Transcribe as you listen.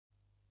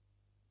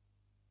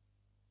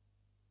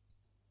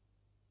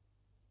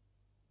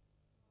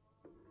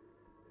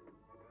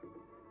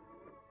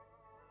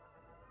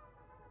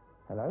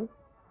Hello?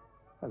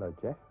 Hello,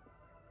 Jeff.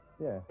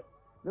 Yeah.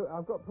 Look,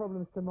 I've got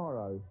problems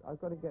tomorrow. I've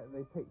got to get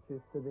the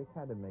pictures to the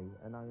academy,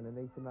 and I'm going to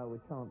need some help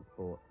with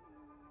transport.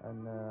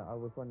 And I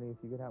was wondering if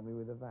you could help me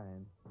with a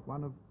van.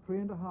 One of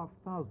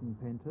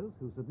 3,500 painters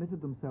who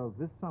submitted themselves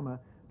this summer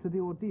to the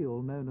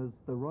ordeal known as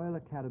the Royal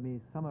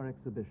Academy Summer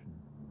Exhibition.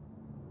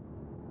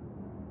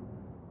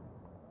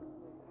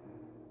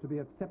 To be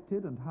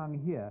accepted and hung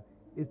here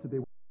is to be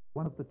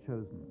one of the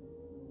chosen.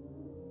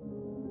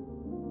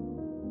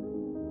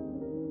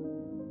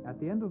 At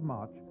the end of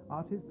March,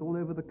 artists all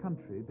over the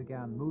country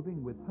began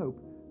moving with hope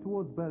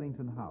towards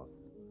Burlington House.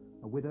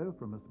 A widow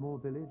from a small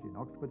village in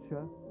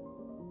Oxfordshire,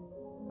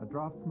 a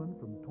draftsman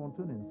from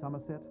Taunton in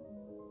Somerset.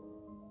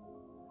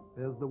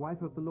 There's the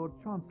wife of the Lord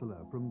Chancellor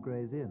from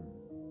Gray's Inn.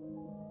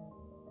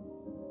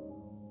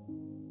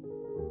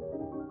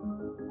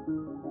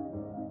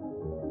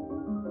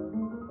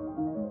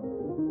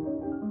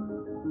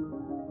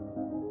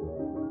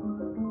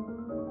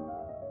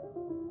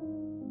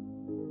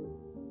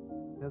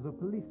 There's a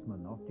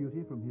policeman off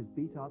duty from his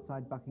beat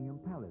outside Buckingham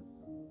Palace.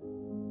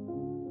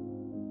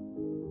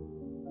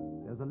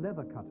 There's a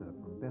leather cutter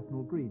from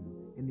Bethnal Green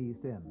in the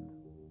East End.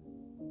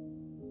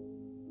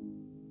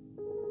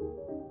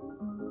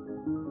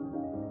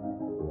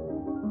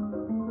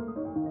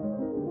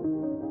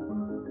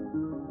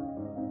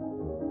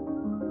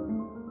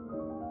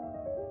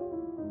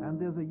 And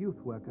there's a youth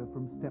worker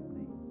from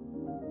Stepney.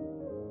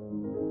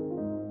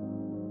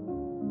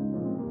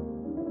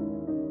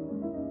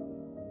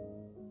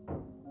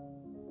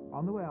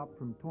 On the way up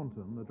from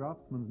Taunton, the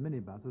draftsman's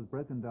minibus has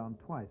broken down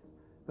twice,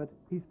 but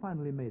he's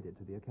finally made it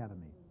to the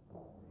academy.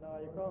 No,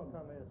 you can't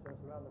come here, sir.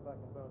 It's around the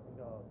back of Burlington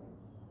Gardens.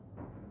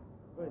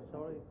 Very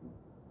sorry.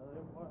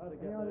 I had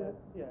to get there.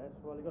 Yes,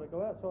 well, you've got to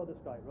go outside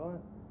this gate, right?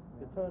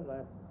 You turn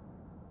left.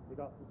 You've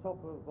got the top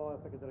of via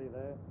Piccadilly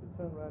there. You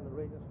turn around the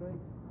Regent Street.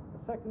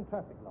 The second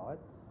traffic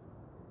lights,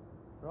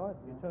 right?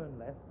 You turn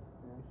left.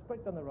 You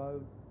split down the road.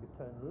 You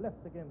turn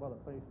left again by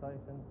the police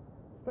station.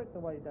 Split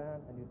the way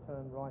down, and you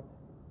turn right.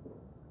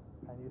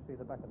 And you see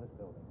the back of this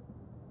building.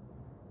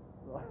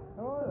 Right.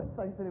 All right.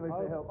 Thanks anyway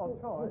for your help. I'll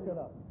try. Shut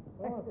up.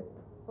 All right.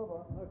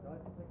 Bye-bye. Okay,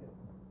 thank you.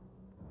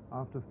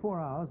 After 4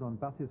 hours on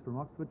buses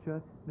from Oxfordshire,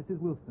 Mrs.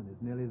 Wilson is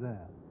nearly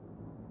there.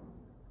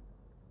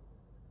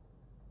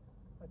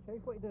 Hey,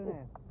 Chief, what are you doing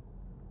here?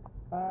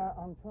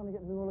 I'm trying to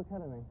get to the Royal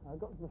Academy. I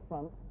got to the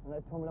front, and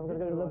they told me I was going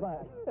to go to the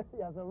back.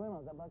 Yes, I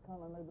realised that, but I can't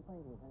unload the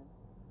paintings here.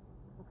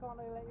 Well, can't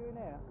they let you in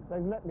here?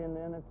 They've let me in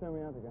there, and they've turned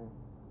me out again.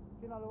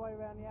 Do you know the way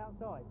around the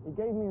outside? He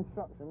gave me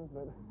instructions,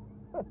 but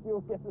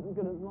your guess is as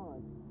good as mine.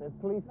 There's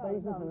police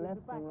stations and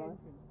left the back and right.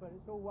 entrance, but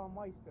it's all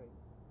one-way street.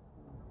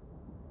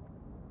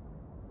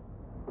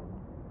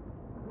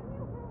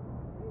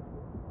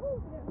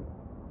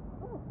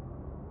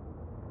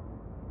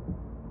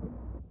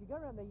 You go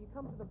around there, you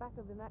come to the back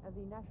of the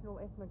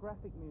National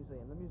Ethnographic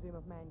Museum, the Museum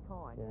of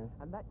Mankind,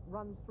 and that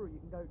runs through. You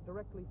can go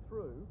directly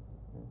through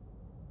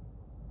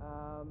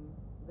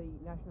the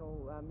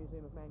National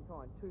Museum of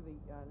Mankind to the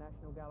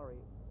National Gallery.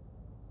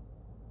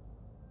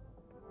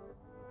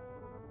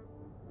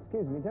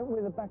 Excuse me, don't know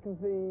where the back of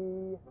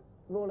the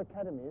Royal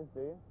Academy is,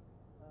 do you?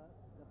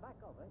 The back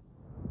of it?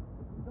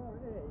 Sorry,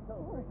 you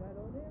can't bring that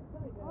on here.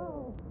 Take it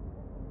Oh,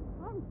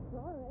 I'm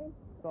sorry.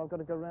 So I've got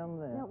to go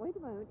round there. Now, wait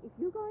a moment. If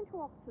you go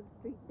into Oxford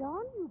Street,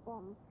 down New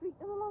Bond Street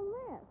and along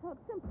there. So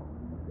it's simple.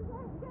 You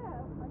won't go.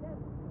 I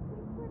don't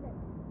think with it.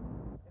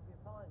 If you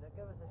find it,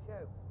 give us a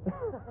shout.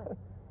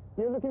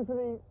 You're looking for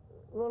the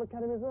Royal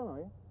Academy as well, are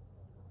you?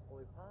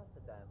 Well, we passed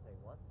the damn thing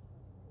once.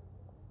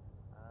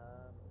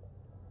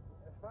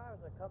 As far as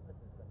the compass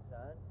is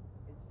concerned,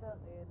 it's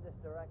certainly in this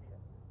direction.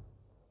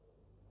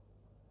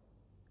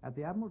 At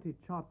the Admiralty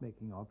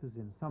chart-making office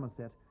in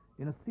Somerset,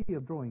 in a sea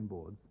of drawing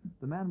boards,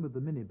 the man with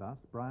the minibus,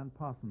 Brian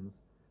Parsons,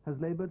 has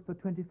laboured for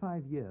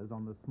 25 years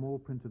on the small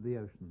print of the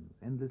oceans,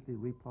 endlessly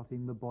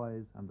replotting the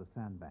buoys and the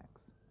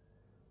sandbanks.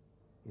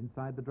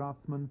 Inside the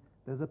draftsman,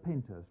 there's a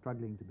painter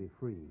struggling to be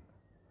free.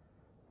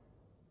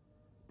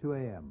 2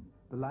 a.m.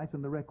 The light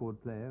and the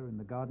record player in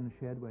the garden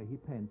shed where he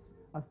paints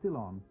are still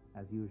on,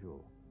 as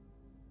usual.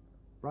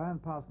 Brian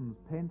Parsons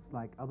paints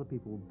like other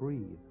people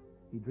breathe.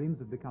 He dreams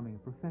of becoming a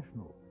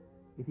professional.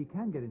 If he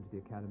can get into the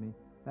academy,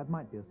 that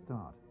might be a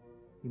start.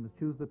 He must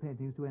choose the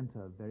paintings to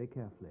enter very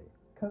carefully.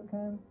 Coke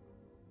can?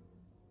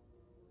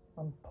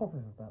 I'm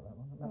positive about that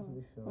one. I'm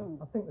absolutely sure.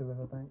 I think the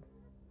riverbank.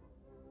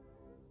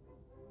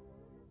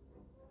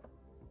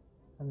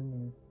 And the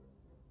news.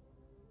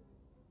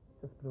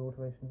 Just a bit of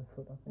alteration of the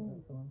foot, I think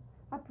that's the one.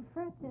 I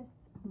prefer this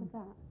to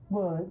that.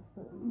 Well, it's,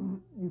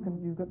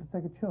 you've got to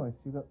take a choice.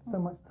 You've got so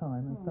much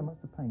time and so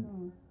much to paint.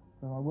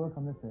 So I work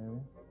on this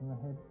area, in the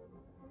head.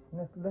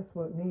 And less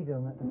work needed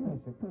on that to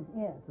finish it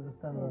to the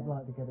standard I'd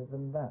like to get it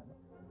than that.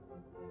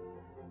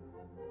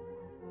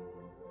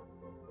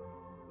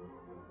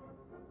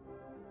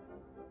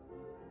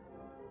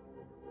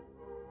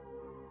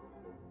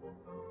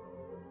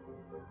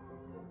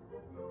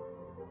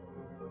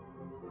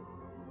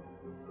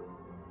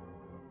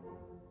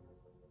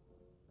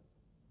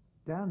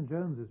 Dan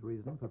Jones's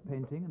reason for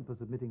painting and for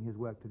submitting his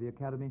work to the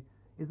Academy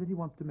is that he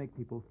wants to make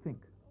people think.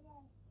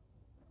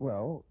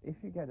 Well, if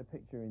you get a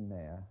picture in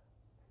there,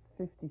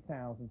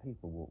 50,000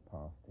 people walk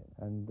past it,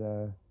 and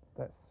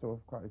that's sort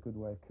of quite a good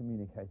way of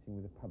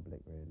communicating with the public,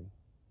 really.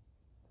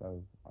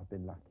 So I've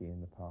been lucky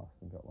in the past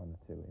and got one or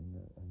two in,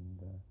 and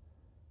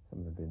some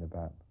of them have been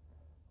about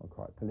on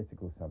quite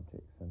political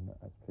subjects, and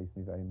that's pleased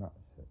me very much.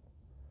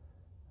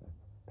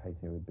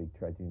 Painting a big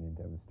trade union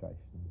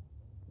demonstration,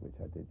 which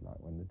I did, like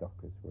when the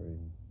Dockers were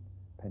in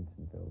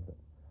Pentonville, that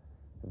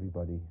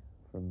everybody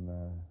from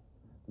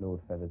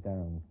Lord Feather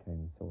Down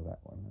came and saw that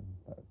one, and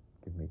that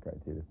gave me a great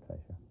deal of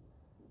pleasure.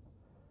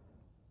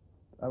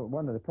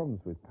 One of the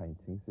problems with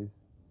paintings is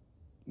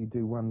you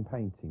do one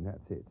painting,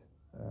 that's it.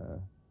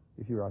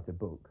 If you write a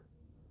book,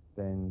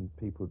 then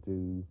people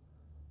do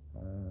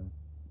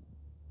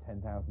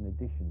 10,000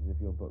 editions of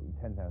your book,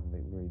 and 10,000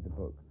 people read the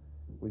book.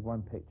 With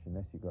one picture,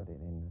 unless you got it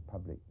in a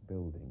public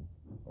building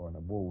or on a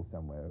wall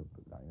somewhere,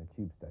 like in a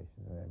tube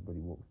station, and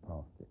everybody walks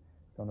past it.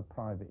 It's on a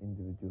private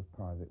individual's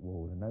private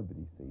wall, and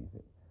nobody sees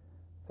it.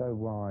 So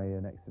why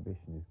an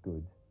exhibition is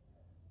good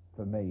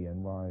for me,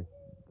 and why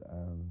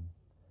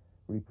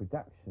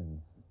reproductions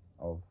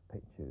of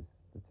pictures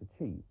that are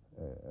cheap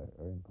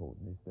are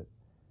important, is that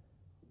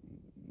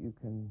you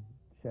can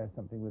share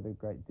something with a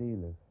great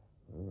deal of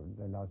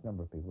a large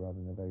number of people rather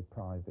than a very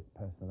private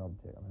personal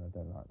object. I mean, I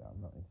don't like that.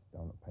 I'm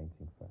not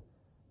painting for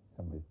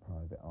somebody's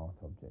private art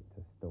object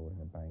to store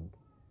in a bank.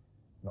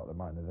 Not that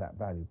mine are that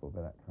valuable,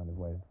 but that kind of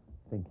way of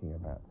thinking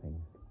about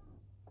things.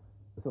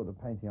 The sort of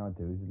painting I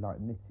do is like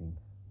knitting,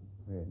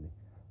 really.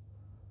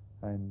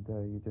 And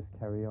you just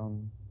carry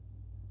on,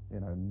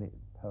 you know, knit,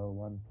 purl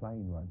one,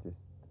 plain one. Just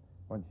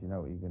once you know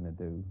what you're going to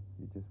do,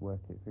 you just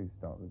work it through,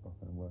 start at the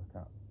bottom and work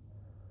up.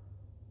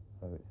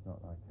 So it's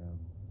not like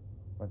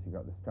once you've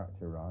got the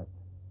structure right,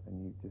 then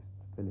you just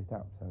fill it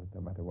up. So no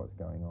matter what's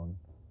going on,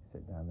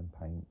 sit down and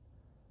paint,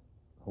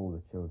 haul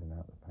the children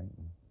out the paint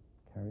and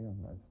carry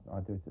on. I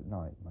do it at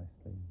night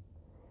mostly,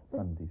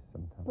 Sundays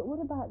sometimes. But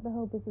what about the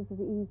whole business of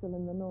the easel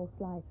and the North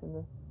Light and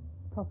the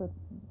proper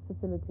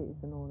facilities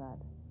and all that?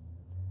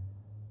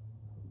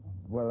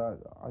 Well,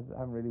 I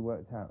haven't really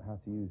worked out how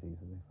to use these,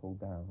 and they fall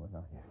down when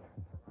I use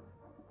them.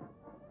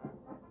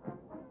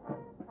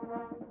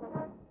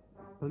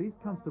 Police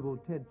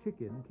Constable Ted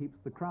Chicken keeps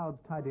the crowds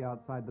tidy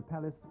outside the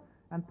palace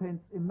and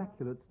paints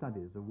immaculate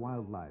studies of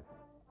wildlife.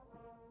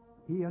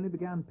 He only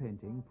began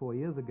painting 4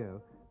 years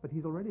ago, but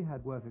he's already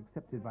had work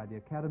accepted by the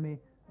Academy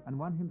and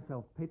won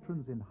himself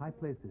patrons in high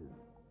places.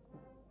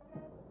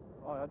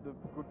 I had the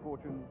good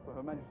fortune for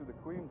Her Majesty the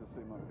Queen to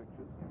see my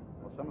pictures,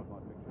 or some of my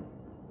pictures.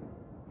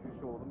 She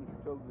saw them and she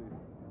told the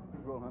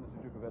His Royal Highness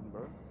the Duke of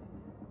Edinburgh,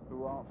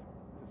 who asked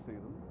to see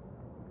them,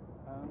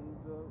 and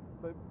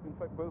they in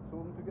fact both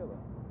saw them together.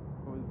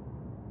 I was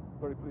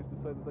very pleased to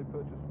say that they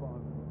purchased 5.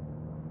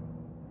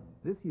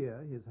 This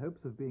year, his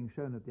hopes of being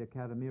shown at the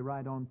Academy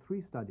ride on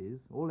 3 studies,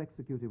 all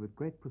executed with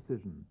great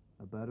precision: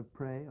 a bird of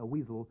prey, a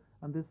weasel,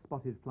 and this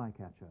spotted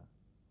flycatcher.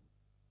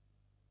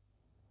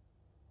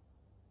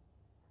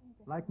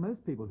 Like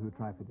most people who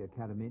try for the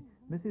Academy,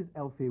 Mrs.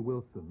 Elfie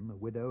Wilson, a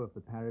widow of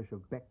the parish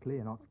of Beckley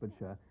in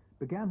Oxfordshire,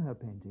 began her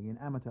painting in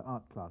amateur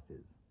art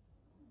classes.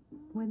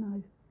 When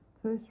I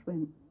first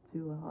went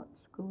to art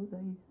school,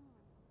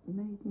 they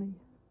made me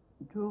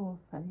draw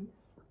a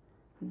face,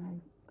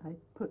 and I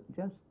put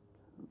just,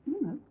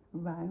 you know,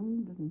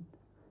 round and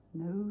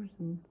nose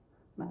and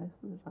mouth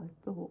as I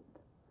thought.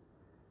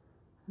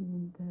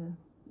 And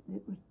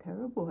it was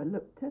terrible. I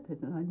looked at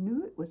it and I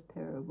knew it was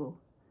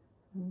terrible.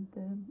 And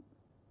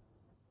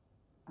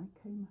I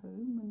came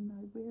home and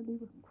I really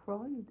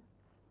cried.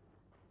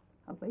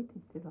 I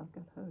waited till I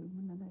got home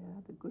and then I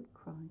had a good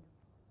cry,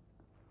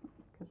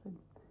 because I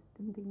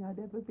didn't think I'd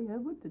ever be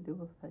able to do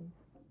a face.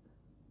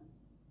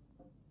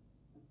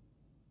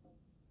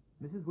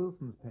 Mrs.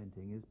 Wilson's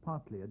painting is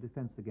partly a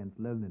defense against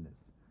loneliness.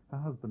 Her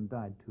husband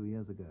died 2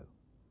 years ago.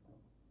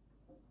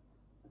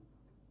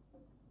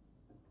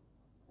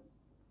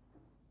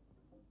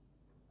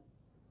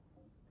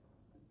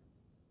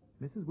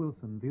 Mrs.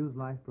 Wilson views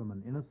life from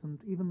an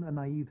innocent, even a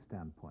naive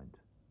standpoint.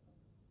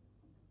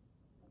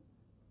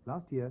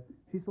 Last year,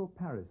 she saw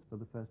Paris for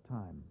the first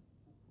time.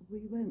 We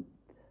went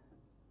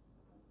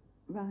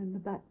round the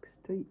back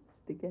streets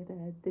to get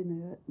our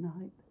dinner at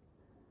night.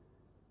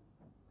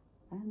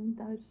 And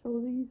I saw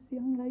these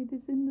young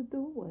ladies in the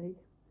doorway,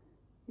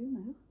 you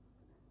know,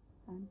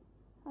 and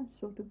I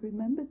sort of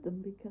remembered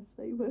them because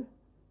they were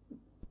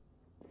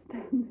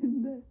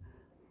standing there,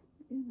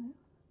 you know.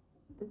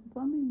 The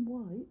one in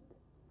white,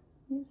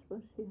 yes,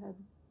 well, she had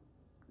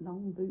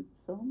long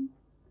boots on,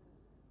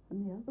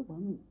 and the other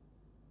one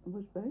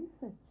was very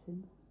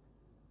fetching,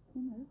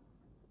 you know.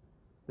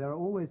 There are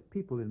always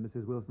people in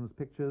Mrs. Wilson's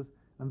pictures,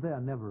 and they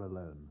are never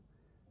alone.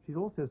 She's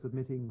also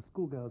submitting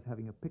schoolgirls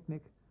having a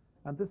picnic,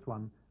 and this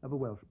one of a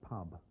Welsh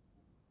pub.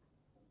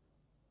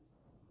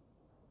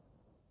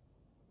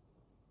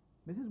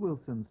 Mrs.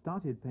 Wilson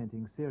started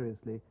painting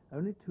seriously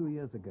only 2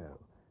 years ago,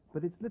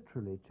 but it's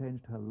literally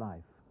changed her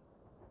life.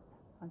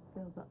 I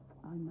feel that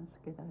I must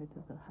get out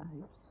of the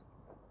house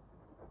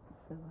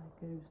so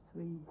I go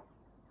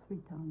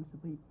three times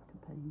a week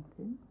to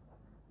painting,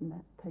 and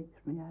that takes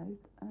me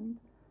out. And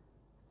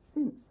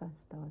since I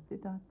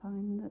started, I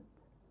find that,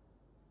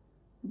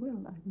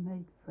 well, I've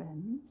made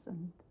friends,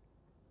 and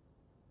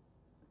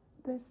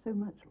there's so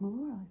much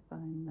more I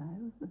find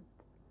now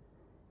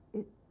that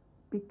it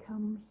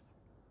becomes,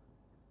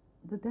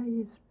 the day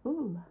is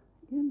full,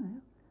 you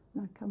know.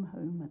 And I come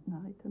home at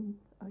night and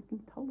I can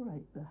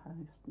tolerate the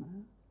house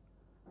now.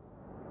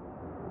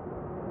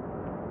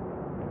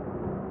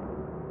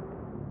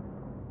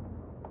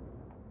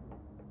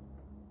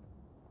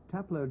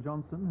 Taplow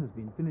Johnson has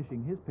been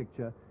finishing his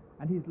picture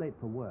and he's late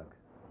for work.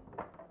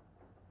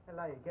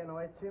 Hello, you getting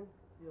away, Tim?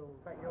 You'll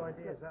back your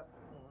ideas up.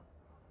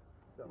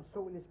 So I'm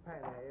sorting this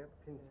pattern out here,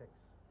 Pintex.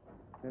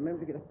 Now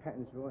remember to get the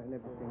patterns right and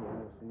everything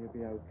else, and you'll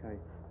be okay.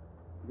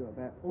 You've got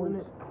about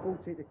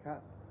 40 to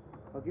cut.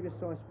 I'll give you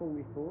size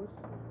 44s,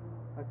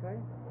 okay?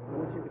 I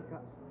want you to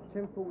cut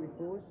 10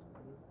 44s,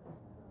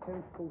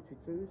 10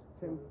 42s,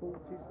 10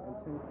 40s, and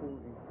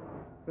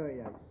 10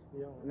 38s.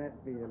 And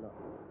that'd be a lot.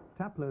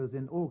 Taplow's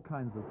in all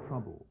kinds of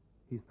trouble.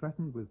 He's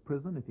threatened with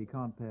prison if he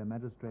can't pay a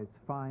magistrate's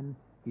fine,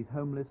 he's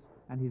homeless,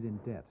 and he's in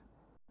debt.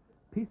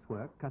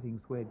 Piecework,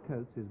 cutting suede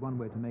coats, is one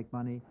way to make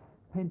money.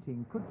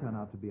 Painting could turn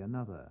out to be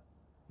another.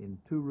 In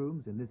 2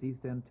 rooms in this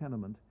East End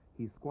tenement,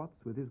 he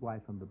squats with his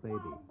wife and the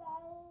baby.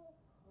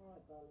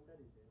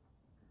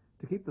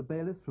 To keep the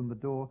bailiffs from the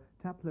door,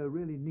 Taplow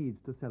really needs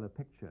to sell a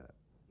picture.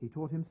 He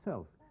taught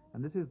himself,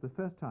 and this is the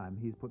first time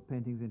he's put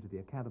paintings into the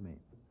academy.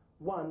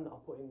 One I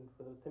put in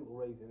for the simple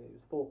reason it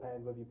was £4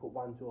 whether you put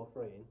 1, 2 or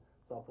 3 in,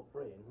 so I put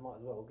 3 in. Might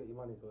as well get your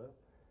money's worth.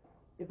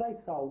 If they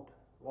sold,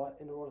 right,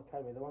 in the Royal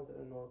Academy, the ones that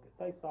are in the Royal Academy,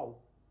 if they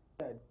sold,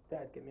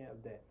 that'd get me out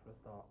of debt for a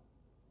start.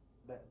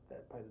 That'd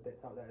pay the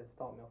debts up, that'd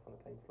start me off on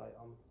a clean slate.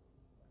 I'm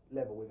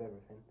level with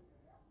everything.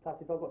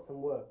 Plus, if I got some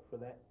work for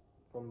that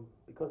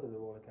because of the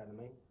Royal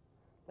Academy,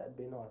 that'd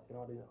be nice. You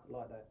know, I'd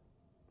like that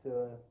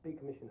to be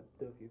commissioned to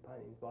do a few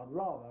paintings. But I'd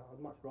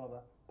much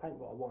rather paint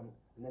what I want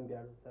and then be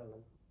able to sell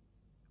them.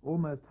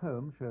 Almost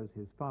Home shows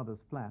his father's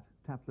flat.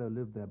 Taplow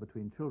lived there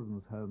between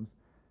children's homes.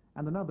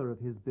 And another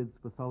of his bids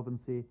for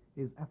solvency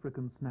is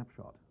African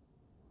Snapshot.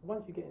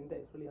 Once you get in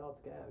debt, it's really hard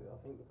to get out of it, I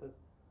think, because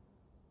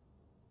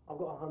I've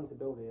got a home to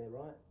build here,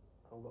 right?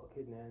 I've got a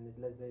kid now, and there's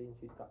Leslie, and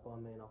she's stuck by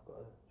me, and I've got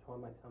to try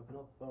and make something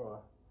of for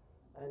her.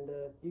 And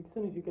as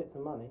soon as you get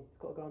some money, it's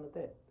got to go on the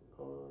debt.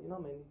 Or, you know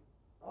what I mean?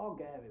 I'll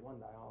get out of it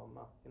one day. I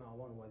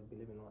won't always be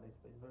living like this,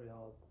 but it's very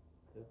hard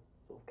to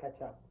sort of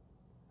catch up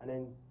and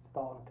then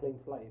start on a clean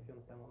slate, if you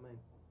understand what I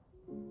mean.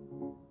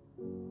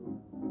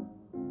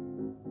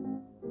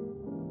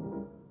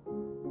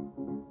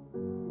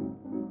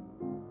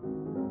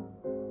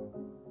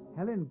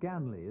 Helen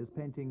Ganley is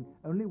painting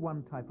only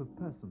one type of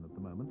person at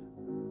the moment.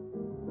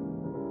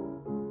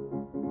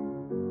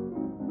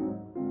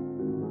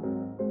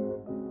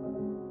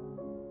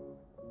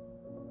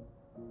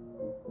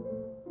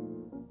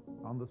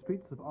 On the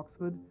streets of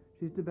Oxford,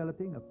 she's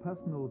developing a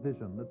personal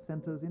vision that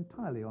centres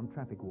entirely on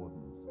traffic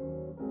wardens.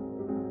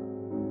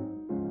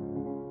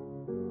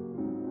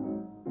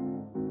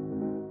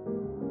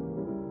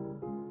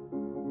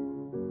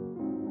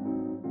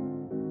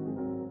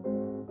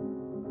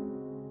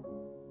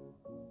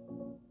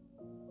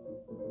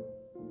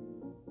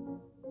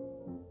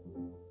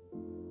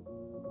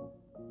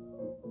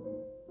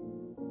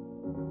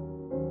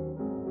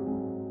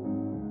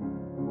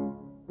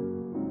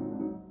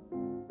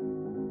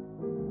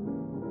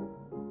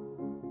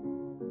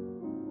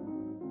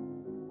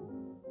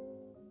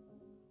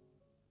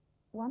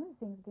 One of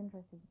the things that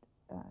interested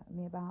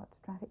me about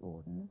traffic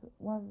wardens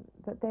was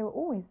that they were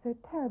always so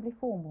terribly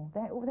formal.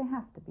 They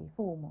have to be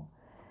formal.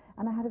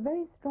 And I had a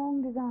very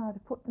strong desire to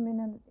put them in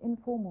an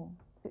informal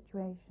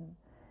situation.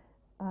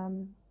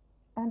 And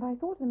I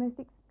thought of the most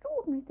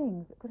extraordinary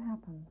things that could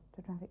happen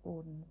to traffic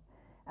wardens,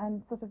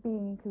 and sort of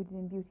being included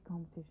in beauty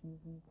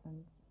competitions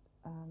and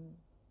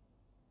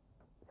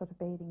sort of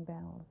bathing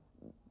bells.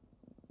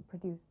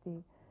 Produced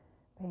the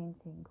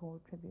painting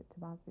called Tribute to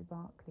Busby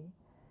Berkeley.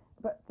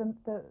 But the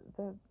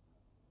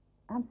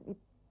absolutely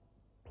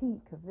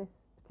peak of this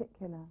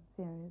particular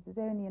series is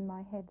only in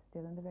my head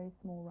still, and a very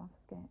small rough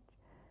sketch,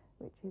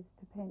 which is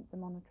to paint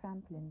them on a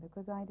trampoline,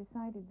 because I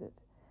decided that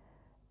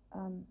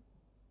on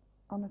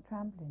a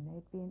trampoline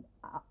they'd been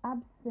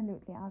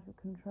absolutely out of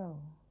control.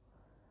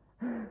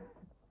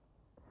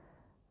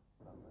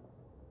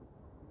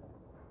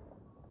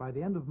 By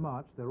the end of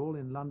March, they're all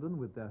in London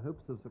with their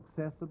hopes of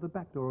success at the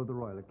back door of the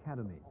Royal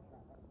Academy.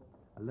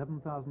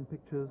 11,000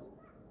 pictures,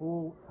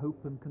 all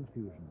hope and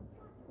confusion.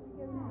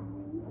 I don't know.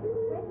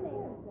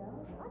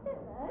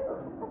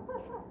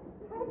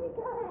 Where are you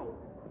going?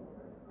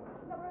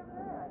 Somewhere over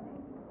there, I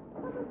think.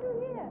 Come through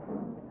here.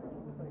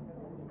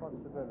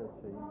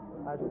 Responsibility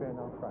as being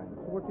our friends.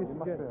 So what do you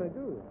suggest they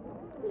do?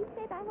 He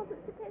said I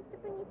wasn't supposed to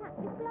bring it up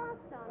with glass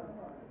on.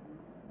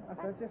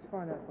 I'll just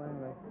find out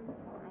anyway.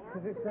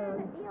 Because it's at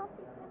the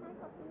office when I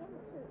got the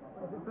entrance.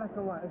 Is it black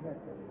and white, isn't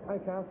it?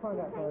 Okay, I'll find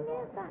out first.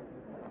 I know, but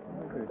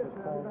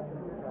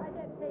I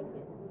don't take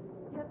it.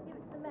 You have to give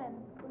it to the men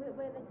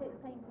where they take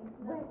the paintings.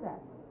 Where's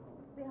that?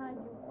 behind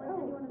you.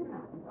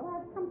 Oh,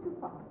 I've come too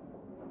far.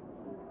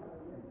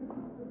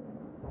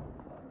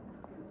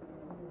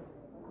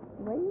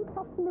 Where are you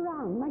tossing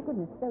around? My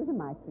goodness, those are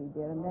my three,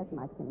 dear, and there's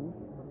my things.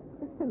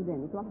 Just fill them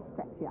in. If you want to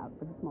stretch you out,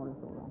 but the small is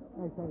all right.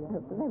 Okay, yeah.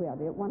 So, there we are,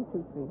 dear. 1,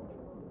 2, 3.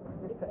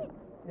 Just take.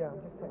 Yeah,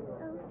 just take it.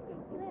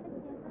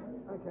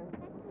 Okay.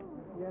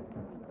 Yes.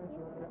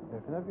 Yeah,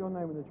 can I have your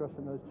name and address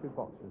in those two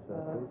boxes,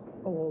 please?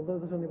 Oh, although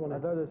there's only one.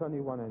 Although there's only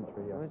one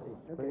entry, yes.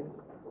 Okay.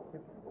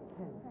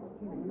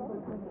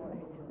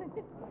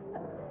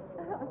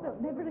 I thought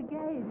never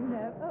again, you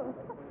know. Oh.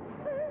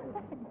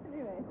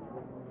 Anyway.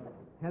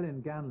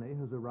 Helen Ganley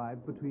has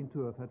arrived between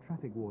two of her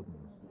traffic wardens.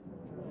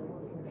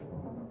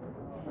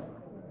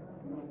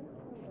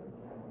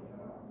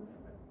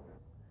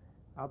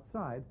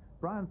 Outside,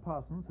 Brian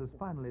Parsons has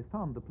finally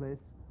found the place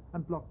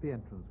and blocked the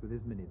entrance with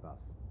his minibus.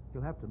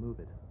 He'll have to move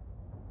it.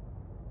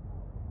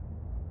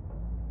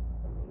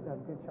 Should have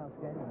a good chance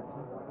of getting it,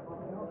 actually.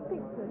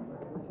 Pictures?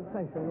 I should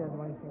say so, yeah, the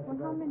way things Well,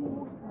 are how going. many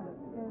watercolours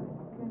are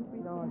going to be?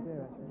 No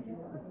idea, actually.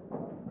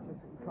 It's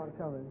just, you can't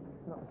tell,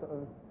 it's not sort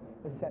of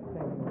a set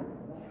thing.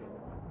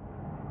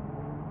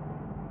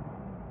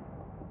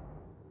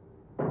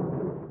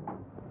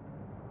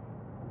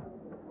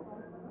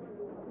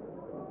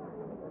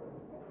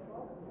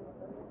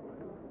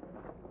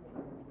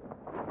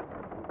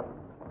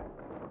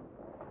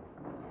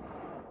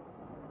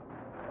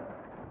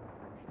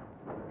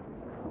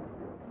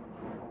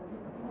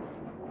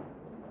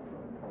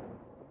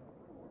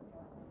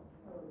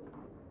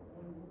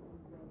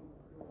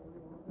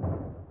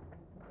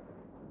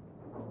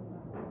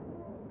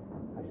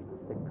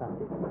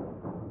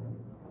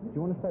 Do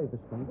you want to save this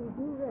thing? We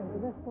do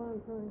really, that's why I'm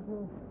trying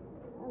to...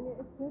 I mean,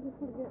 it's so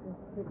difficult to get this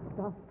big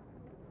stuff.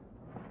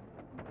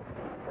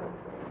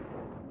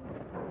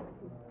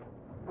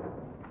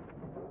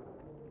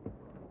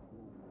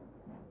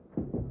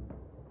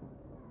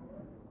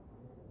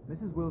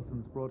 Mrs.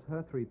 Wilson's brought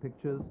her 3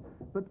 pictures,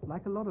 but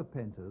like a lot of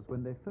painters,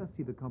 when they first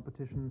see the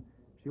competition,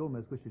 she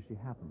almost wishes she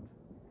hadn't.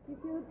 Do you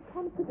feel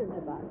confident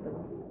about them?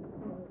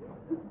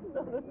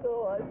 Not at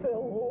all. I feel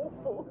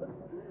awful.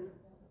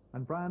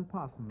 And Brian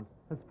Parsons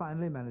has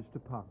finally managed to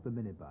park the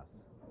minibus.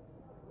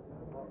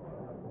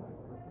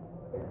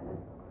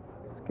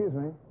 Excuse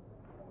me.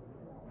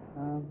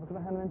 Can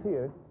I hand them in to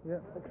you? Yeah.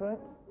 Is that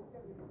correct?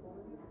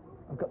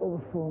 I've got all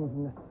the forms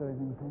and necessary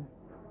things here.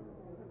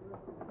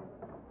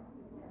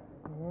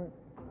 All right.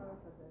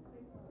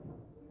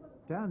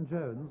 Dan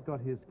Jones got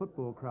his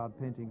football crowd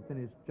painting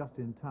finished just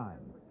in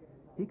time.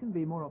 He can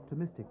be more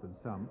optimistic than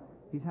some.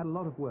 He's had a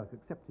lot of work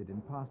accepted in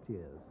past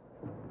years.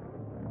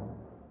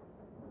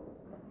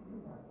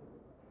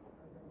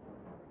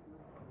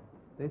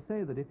 They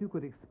say that if you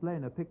could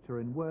explain a picture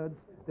in words,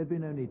 there'd be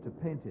no need to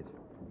paint it.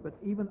 But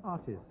even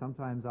artists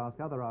sometimes ask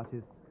other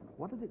artists,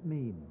 what does it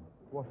mean?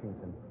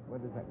 Washington. Where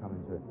does that come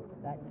into it?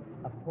 That's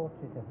a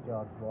portrait of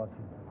George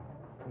Washington.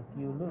 If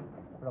you look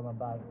from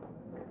about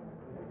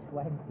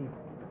 15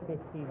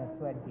 or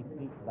 20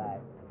 feet back,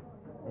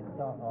 it's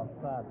sort of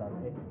further,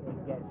 it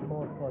gets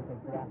more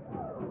photographic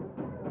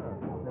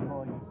the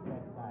more you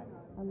step back.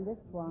 And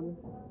this one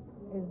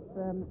is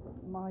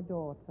my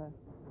daughter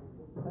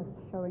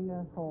showing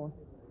her horse,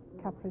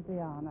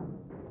 Capriziana.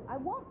 I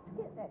want to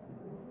get that.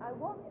 I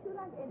want to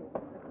like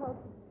anything because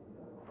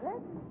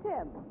that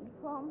stemmed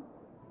from.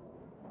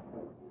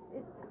 I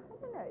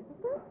don't know. It's the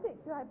first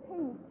picture I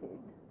painted,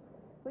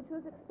 which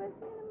was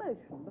expressing an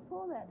emotion.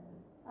 Before that,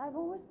 I've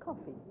always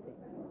copied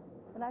things,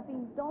 and I've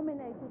been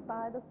dominated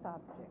by the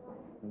subject.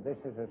 This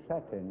is a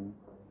setting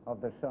of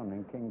the sun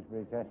in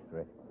Kingsbridge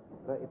Estuary.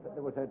 But if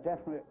there was a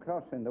definite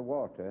cross in the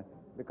water,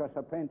 because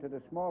I painted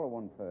a smaller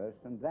one first,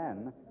 and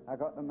then I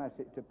got the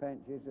message to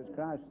paint Jesus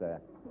Christ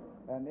there.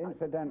 And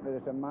incidentally,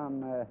 there's a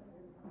man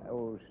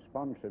who's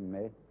sponsoring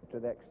me to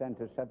the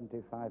extent of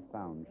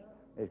 £75.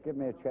 He's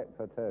given me a cheque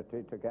for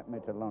 30 to get me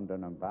to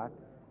London and back,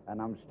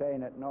 and I'm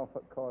staying at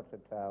Norfolk Court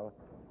Hotel,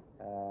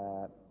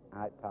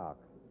 Hyde Park,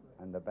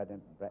 and the bed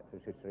and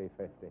breakfast is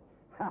 £3.50.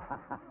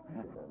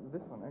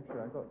 This one,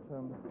 actually, I got,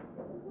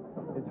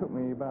 it took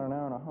me about an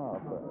hour and a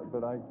half,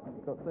 but I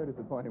got so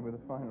disappointed with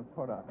the final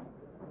product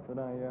that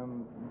I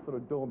sort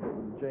of daubed it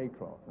with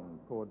J-cloth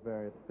and poured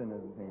various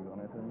thinners and things on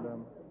it, and,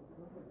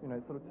 you know,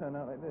 it sort of turned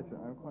out like this.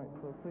 I'm quite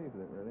sort of pleased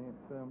with it, really.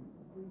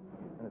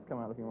 And it's come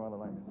out looking rather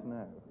like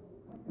snow.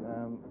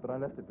 But I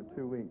left it for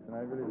 2 weeks, and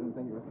I really didn't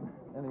think it was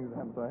anything was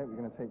happening, so I hope you're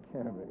going to take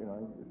care of it, you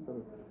know.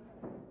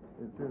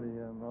 It's really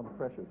rather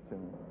precious to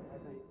me.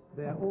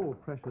 They're all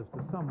precious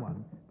to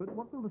someone, but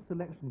what will the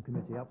selection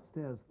committee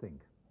upstairs think?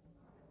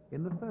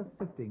 In the first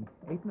sifting,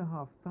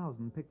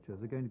 8,500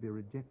 pictures are going to be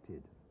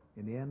rejected.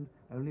 In the end,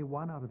 only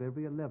 1 out of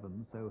every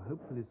 11, so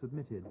hopefully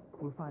submitted,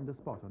 will find a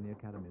spot on the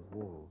Academy's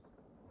walls.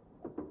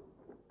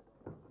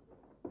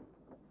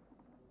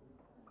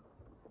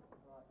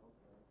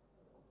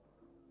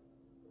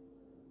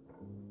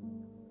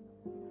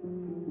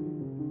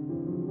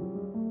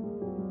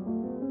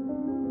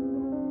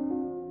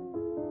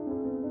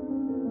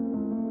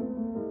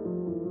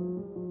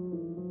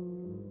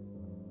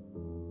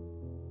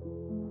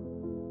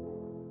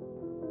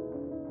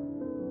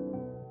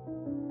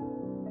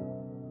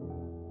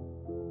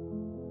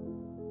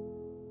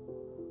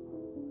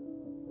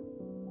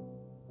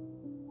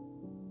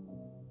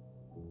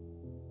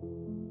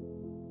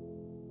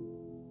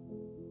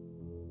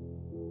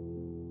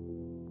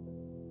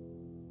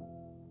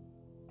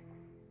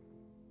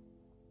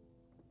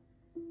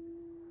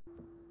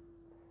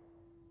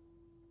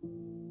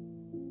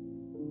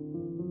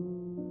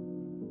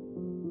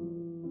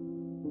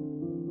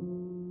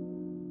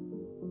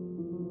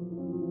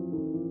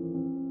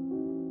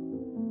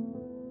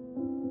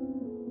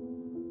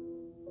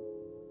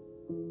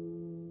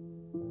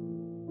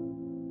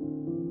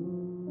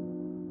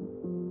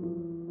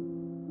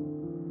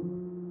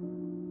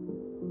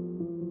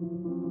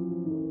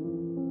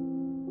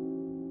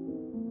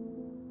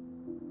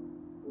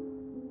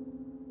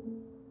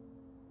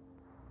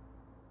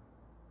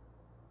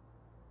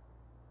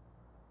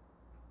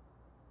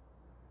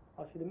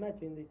 should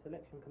imagine the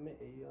selection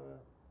committee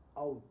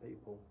old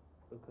people,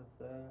 because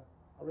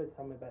I read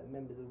something about the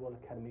members of the Royal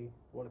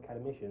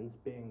Academicians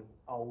being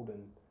old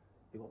and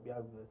you've got to be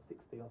over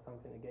 60 or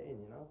something to get in,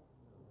 you know?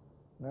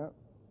 No.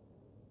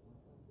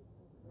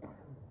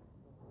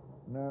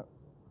 No.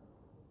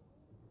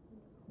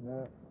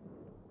 No.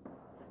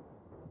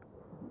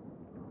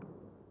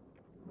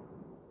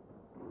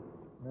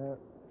 No.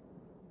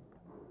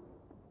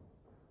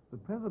 The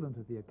president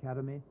of the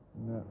Academy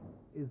No.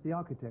 is the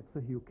architect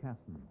Sir Hugh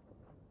Casson.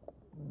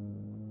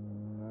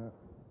 No.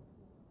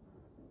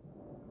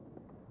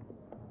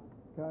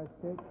 Kite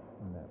stick?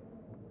 No.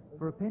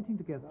 For a painting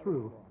to get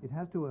through, it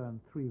has to earn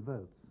 3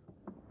 votes.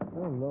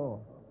 Oh,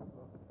 Lord.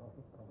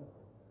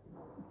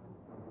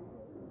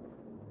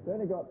 It's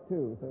only got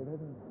 2, so it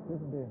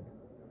isn't in.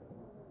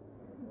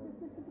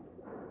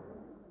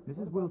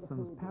 Mrs.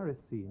 Wilson's Paris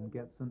scene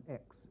gets an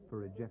X for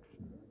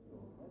rejection.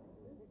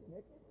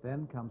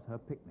 Then comes her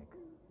picnic.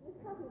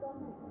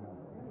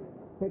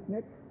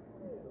 Picnic?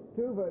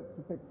 2 votes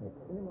for picnic.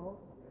 Any more?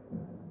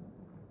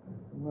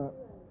 No.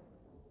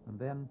 And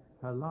then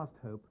her last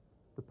hope,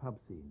 the pub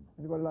scene.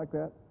 Anybody like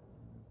that?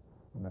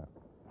 No.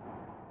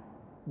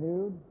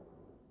 Nude?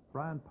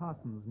 Brian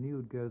Parsons'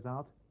 nude goes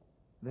out.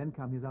 Then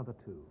come his other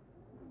 2.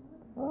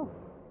 Oh,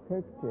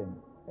 Coke tin.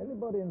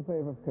 Anybody in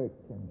favour of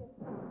Coke tin?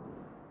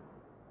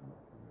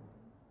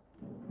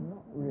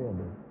 Not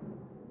really.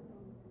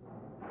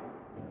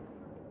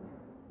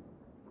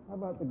 How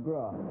about the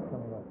grass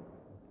coming up?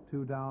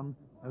 2 down,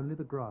 only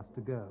the grass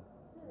to go.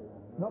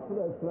 Not for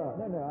those flowers.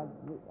 No,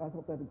 I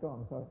thought that had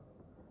gone, sorry.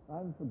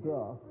 I'm for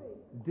grass.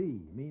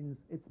 D means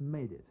it's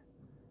made it.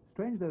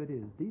 Strange though it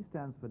is, D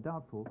stands for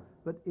doubtful,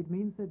 but it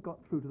means they've got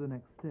through to the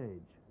next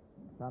stage.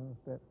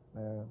 Sunset,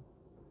 no.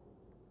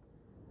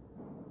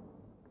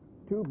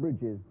 2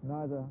 bridges,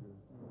 neither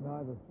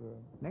through.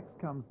 Next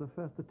comes the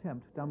first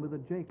attempt, done with a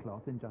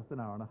J-cloth in just an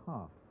hour and a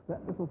half.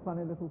 That little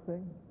funny little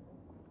thing?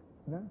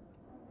 No?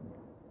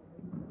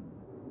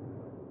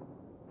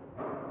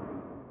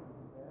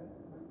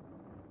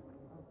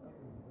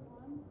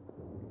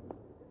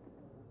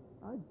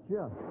 I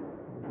just...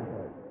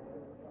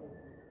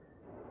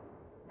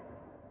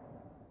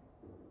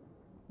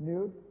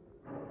 Nude?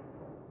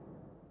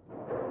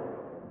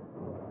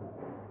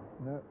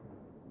 No.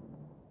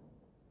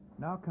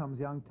 Now comes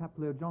young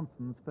Taplow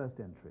Johnson's first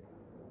entry.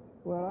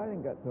 Well, I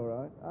think that's all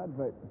right. I'd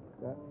vote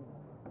for that.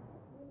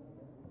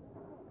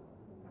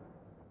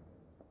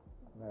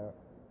 No.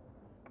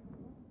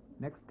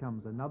 Next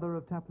comes another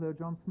of Taplow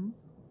Johnson's.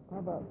 How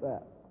about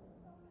that?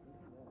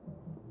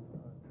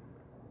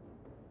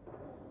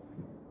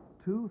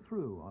 2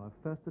 through on a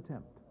first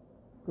attempt.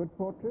 Good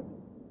portrait?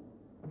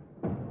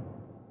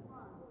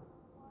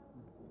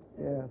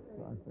 Yes,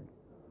 I think.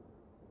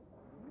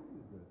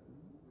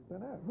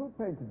 Don't know. Who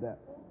painted that?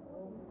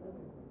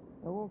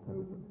 Oh,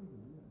 Walter.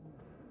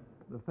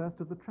 The first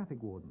of the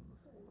traffic wardens.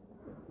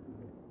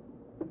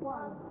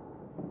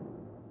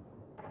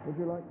 Would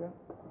you like that?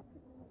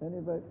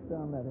 Any votes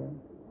down that end?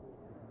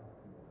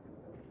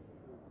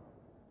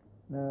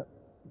 No,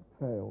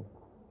 failed.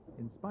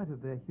 In spite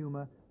of their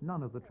humour,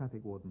 none of the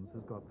traffic wardens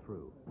has got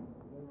through.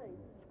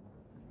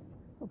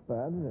 Not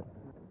bad, is it?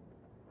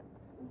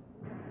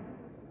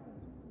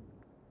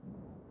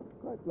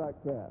 Quite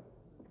like that.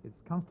 It's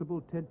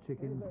Constable Ted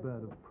Chicken's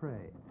bird of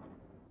prey.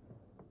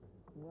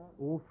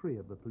 All 3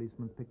 of the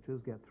policeman's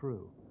pictures get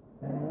through.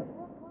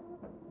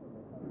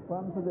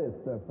 One for this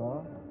so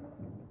far.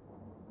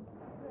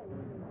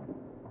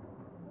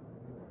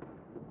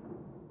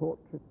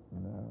 Portrait?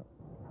 No.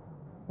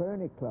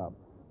 Pony Club?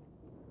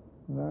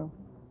 No.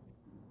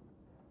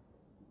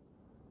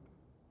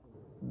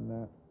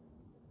 No.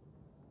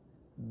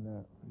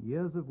 No.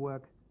 Years of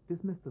work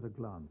dismissed at a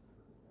glance.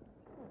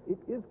 It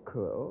is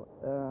cruel,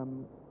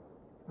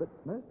 but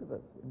most of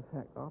us, in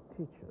fact, are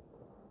teachers.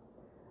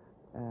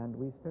 And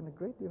we spend a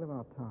great deal of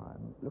our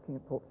time looking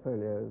at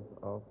portfolios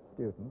of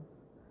students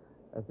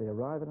as they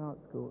arrive in art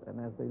school and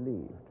as they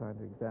leave, trying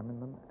to examine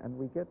them. And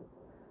we get,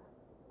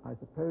 I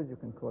suppose you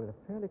can call it,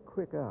 a fairly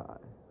quick eye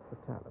for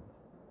talent.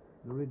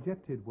 The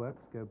rejected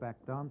works go back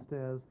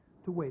downstairs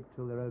to wait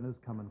till their owners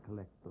come and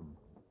collect them.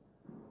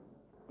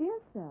 Dear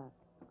Sir,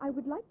 I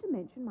would like to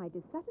mention my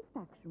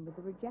dissatisfaction with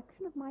the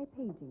rejection of my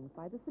paintings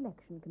by the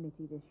selection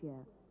committee this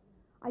year.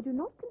 I do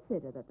not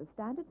consider that the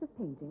standards of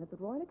painting at the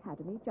Royal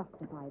Academy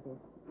justify this,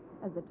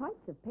 as the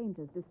types of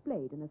painters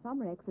displayed in the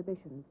summer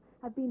exhibitions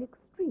have been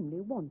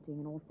extremely wanting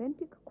in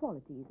authentic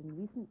qualities in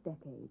recent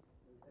decades.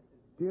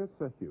 Dear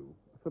Sir Hugh,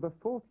 for the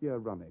 4th year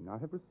running, I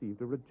have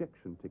received a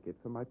rejection ticket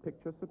for my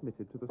picture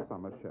submitted to the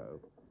summer show.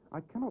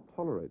 I cannot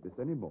tolerate this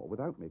anymore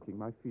without making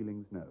my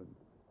feelings known.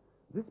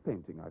 This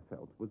painting, I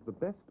felt, was the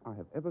best I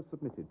have ever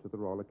submitted to the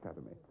Royal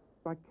Academy.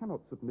 So I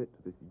cannot submit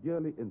to this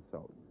yearly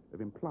insult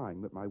of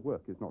implying that my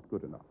work is not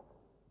good enough.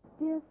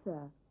 Dear Sir,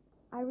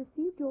 I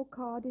received your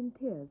card in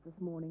tears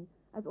this morning,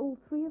 as all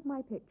 3 of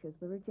my pictures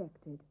were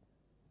rejected.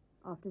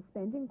 After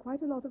spending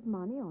quite a lot of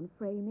money on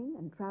framing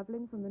and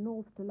travelling from the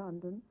north to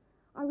London,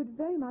 I would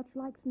very much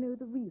like to know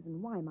the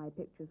reason why my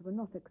pictures were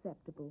not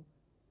acceptable.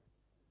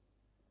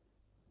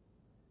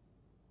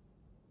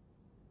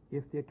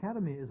 If the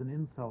Academy is an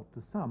insult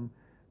to some,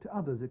 to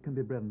others it can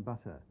be bread and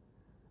butter.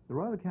 The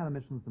Royal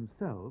Academicians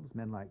themselves,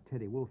 men like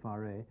Teddy Wolfe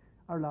R.A.,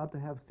 are allowed to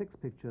have 6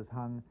 pictures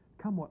hung,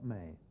 come what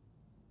may.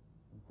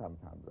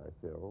 Sometimes I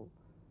sell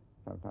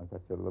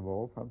them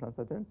all, sometimes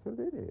I don't sell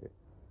any.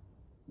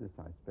 This,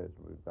 I suppose,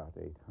 will be about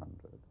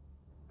 800.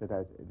 But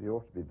it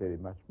ought to be very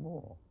much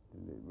more.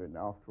 When,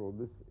 after all,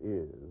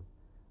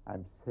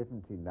 I'm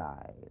 79,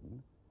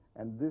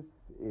 and this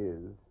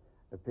is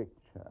a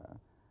picture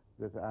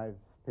that I've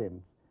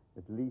spent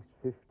at least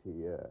 50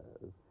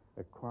 years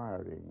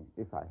acquiring,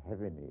 if I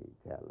have any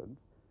talent,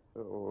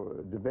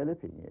 or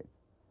developing it.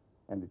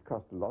 And it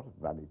cost a lot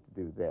of money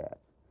to do that,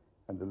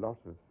 and a lot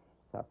of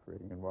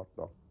suffering and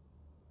whatnot.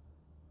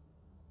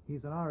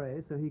 He's an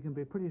RA, so he can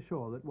be pretty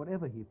sure that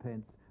whatever he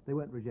paints, they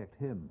won't reject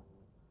him.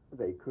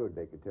 They could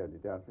turn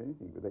it down for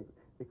anything, but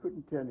they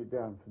couldn't turn it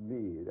down for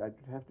me. I'd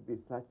have to be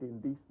slightly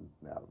indecent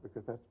now,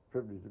 because that's the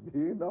privilege of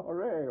being an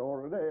RA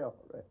or an ARA.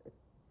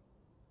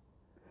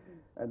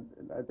 And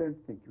I don't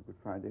think you could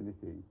find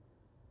anything,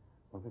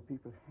 although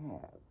people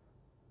have,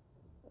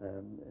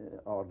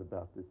 odd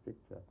about this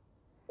picture.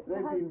 They've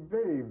been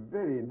very,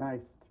 very nice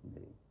to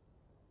me.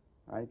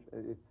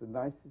 It's the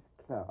nicest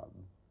club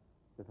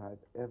that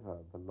I've ever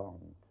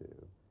belonged to.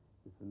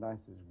 It's the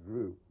nicest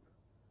group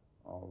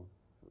of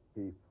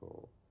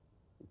people.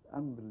 It's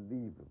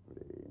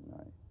unbelievably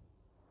nice.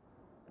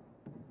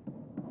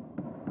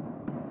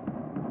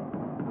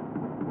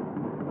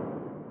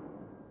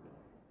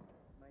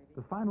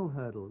 The final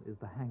hurdle is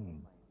the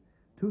hanging.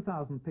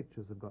 2,000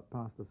 pictures have got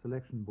past the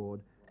selection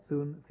board.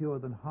 Soon, fewer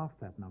than half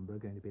that number are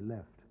going to be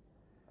left.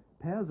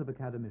 Pairs of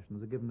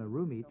academicians are given a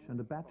room each and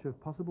a batch of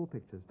possible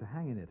pictures to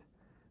hang in it.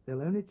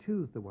 They'll only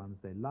choose the ones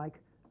they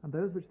like and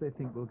those which they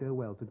think will go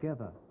well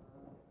together.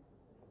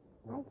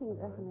 I think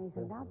that makes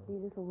a lovely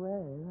little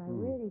row. I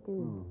really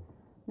do.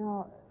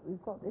 Now,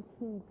 we've got this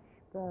huge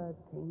bird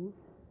thing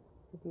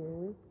to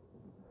deal with.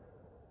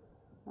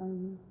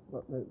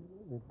 What, the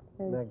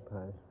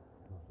magpies?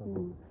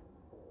 Do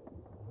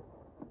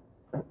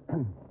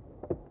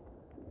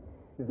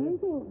you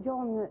think,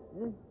 John, that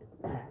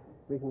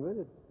we can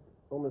really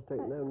almost take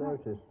no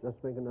notice,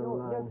 just make another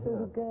line just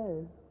sort of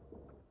go?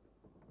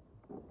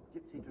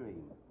 Gypsy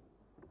dream.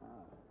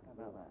 How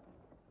about that?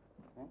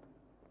 Eh?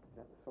 Is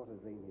that the sort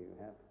of dream you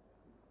have?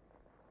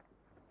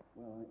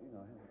 Well,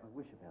 I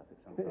wish about it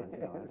sometimes.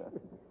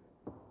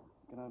 You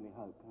can only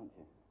hope, can't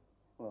you?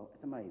 Well,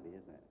 it's a maybe,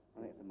 isn't it?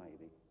 I think it's a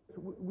maybe. So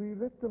we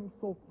let them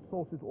sort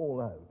it all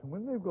out, and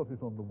when they've got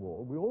it on the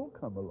wall, we all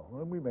come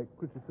along and we make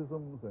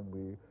criticisms, and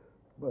we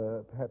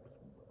perhaps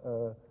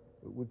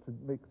would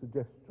make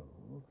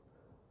suggestions.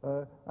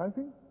 I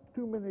think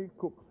too many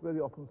cooks very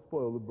often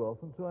spoil the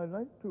broth, and so I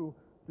like to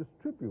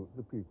distribute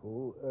the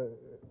people,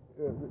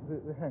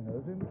 the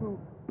hangers, into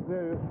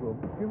various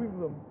rooms, giving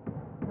them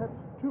perhaps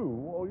 2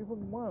 or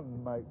even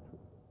 1 might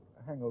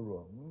hang a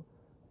room,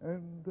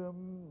 and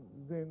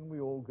then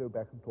we all go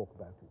back and talk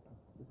about it.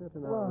 Is that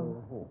an owl or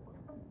a hawk?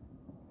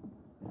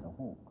 It's a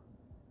hawk.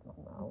 Not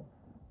an owl.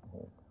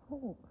 Hawk.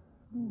 Hawk.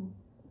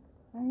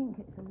 I think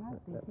it's a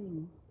lovely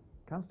thing.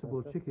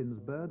 Constable Chicken's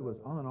bird was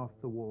on and off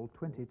the wall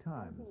 20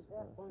 times.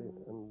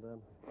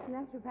 In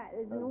actual fact,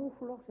 there's an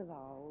awful lot of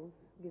owls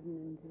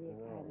given into the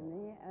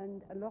Academy,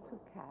 and a lot of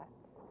cats,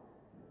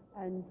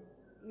 and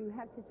you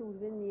have to sort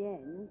of, in the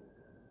end,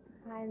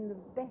 find the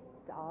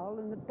best owl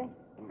and the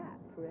best cat,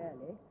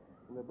 really.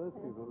 And they're both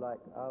people like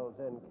owls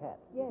and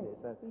cats. Yes,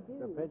 so we do.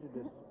 They're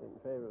prejudiced in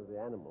favour of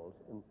the animals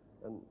and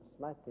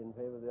slightly in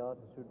favour of the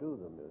artists who do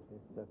them, you see.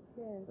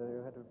 So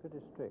you have to be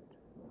pretty strict.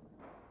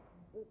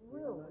 It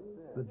will.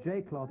 The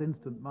J-cloth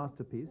instant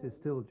masterpiece is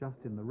still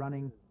just in the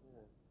running,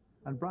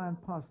 and Brian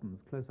Parsons'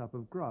 close-up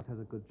of grass has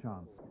a good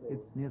chance.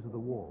 It's near to the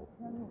wall.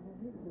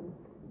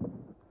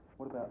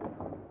 What about this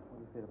one? What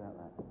do you feel about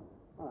that?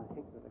 Well, I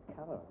think that the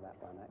colour of that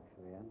one,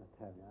 actually, and the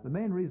tone. The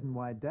main reason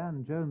why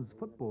Dan Jones'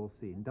 football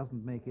scene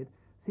doesn't make it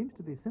seems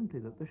to be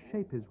simply that the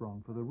shape is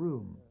wrong for the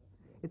room.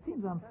 It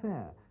seems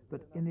unfair,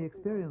 but in the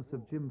experience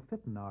of Jim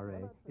Fitton,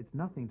 R.A., it's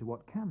nothing to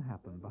what can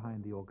happen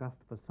behind the august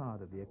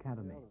facade of the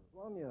Academy.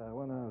 One year,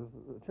 when I was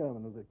the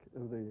chairman of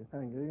the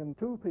hanging, and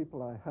 2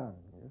 people I hung,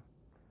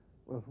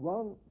 was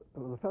one, it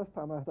was the first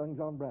time I had hung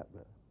John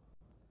Bradley,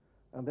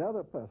 and the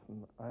other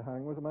person I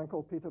hung was a man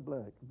called Peter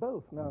Blake,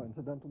 both now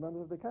incidental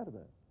members of the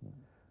Academy.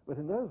 But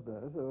in those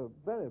days, they were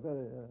very,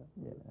 very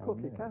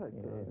cookie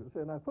characters, you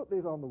see, and I put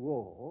these on the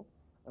wall,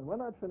 and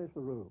when I'd finished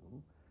the room,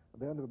 at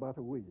the end of about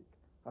a week,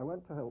 I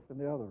went to help in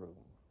the other room.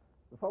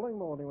 The following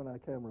morning when I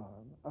came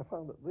round, I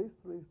found that these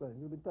 3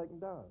 frames had been taken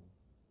down.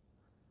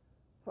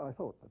 So I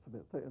thought, that's a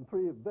bit thick, and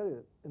 3 very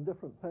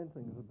indifferent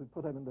paintings had been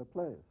put in their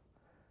place.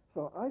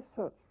 So I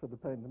searched for the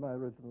my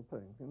original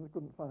painting, and I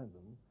couldn't find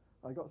them.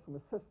 I got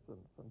some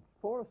assistants, and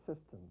 4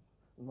 assistants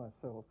and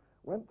myself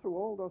went through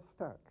all those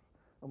stacks,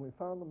 and we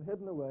found them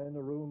hidden away in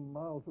a room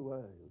miles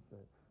away, you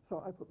see.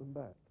 So I put them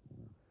back.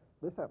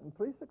 This happened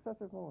 3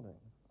 successive mornings.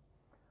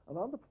 And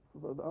on the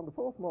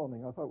 4th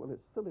morning, I thought, well,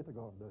 it's silly to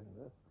go on doing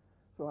this.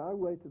 So I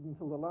waited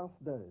until the last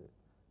day,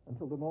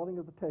 until the morning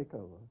of the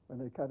takeover, when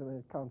the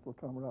Academy Council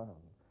come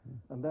round.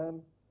 And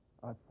then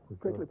I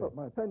quickly put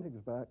my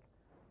paintings back,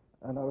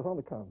 and I was on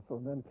the council,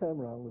 and then came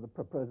round with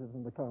the president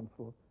of the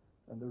council,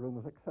 and the room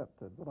was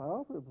accepted. But I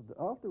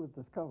afterwards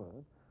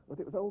discovered that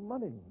it was old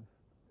Munnings,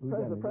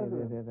 the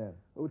president,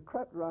 who had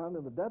crept round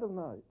in the dead of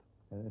night.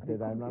 And they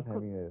said, I'm not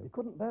having a... He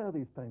couldn't bear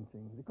these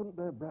paintings. He couldn't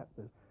bear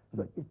Bradley's.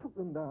 So he took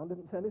them down,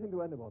 didn't say anything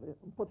to anybody,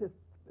 and put his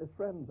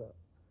friends up.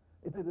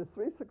 It did this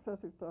 3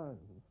 successive times.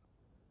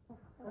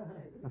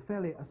 A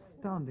fairly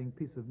astounding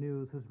piece of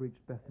news has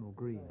reached Bethnal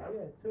Green.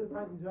 Yeah, 2 of the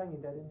paintings are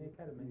hanging dead in the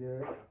academy.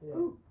 Yeah.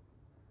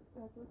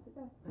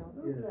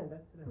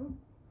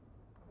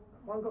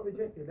 One got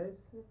rejected, Les,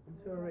 and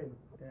 2 are in.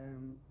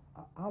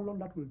 How long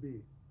that will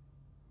be?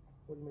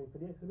 What do you mean, for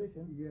the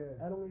exhibition? Yeah.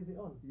 How long is it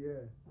on?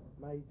 Yeah.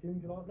 May,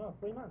 June, July? No,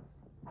 3 months.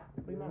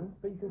 3 months.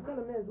 But you can sell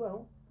them there as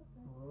well.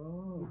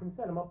 Oh. You can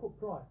sell them. I'll put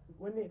price.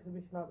 When the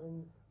exhibition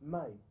opens,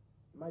 May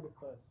the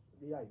 1st,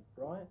 the 8th,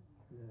 right?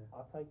 Yeah.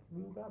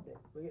 We'll go up there.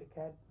 We'll get a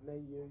cab,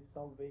 me, you,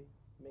 Solvay,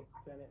 Mick,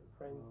 Janet, and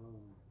friends.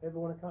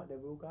 Everyone will come up there,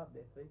 we'll go up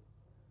there, see?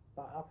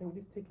 But I think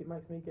this ticket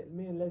makes me get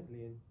me and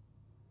Leslie in.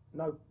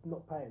 No,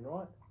 not paying,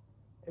 right?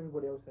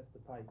 Everybody else has to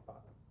pay,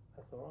 but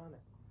that's all right,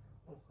 isn't it?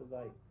 What's the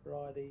date?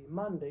 Friday,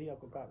 Monday, I've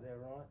got to go up there,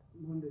 right?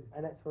 Monday.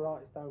 And that's for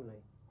artists only.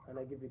 And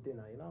they give you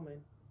dinner, you know what I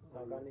mean? So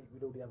I go and eat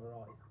with all the other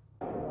artists.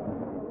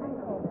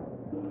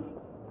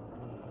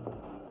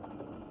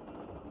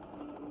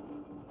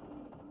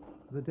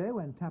 The day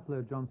when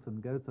Taplow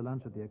Johnson goes to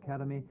lunch at the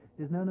Academy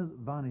is known as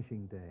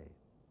Varnishing Day.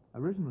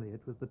 Originally,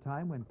 it was the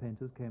time when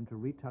painters came to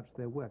retouch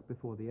their work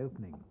before the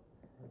opening.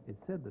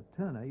 It's said that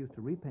Turner used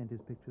to repaint his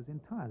pictures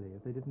entirely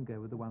if they didn't go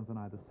with the ones on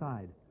either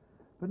side.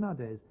 But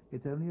nowadays,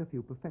 it's only a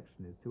few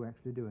perfectionists who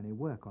actually do any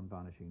work on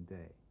Varnishing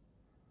Day.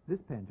 This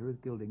painter is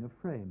gilding a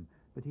frame,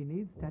 but he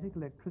needs static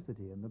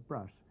electricity in the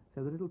brush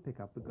so that it'll pick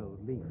up the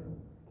gold leaf.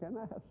 Can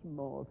I have some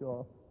more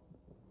of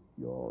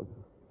your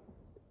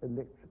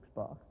electric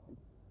spark?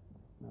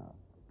 No.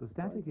 The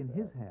static in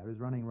his hair is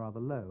running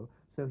rather low,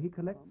 so he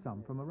collects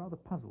some from a rather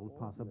puzzled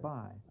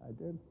passer-by.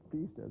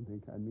 Please don't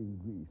think I mean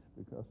grease,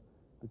 but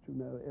you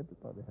know,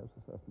 everybody has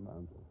a certain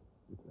amount of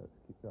it to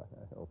keep their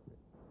hair healthy.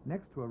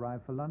 Next to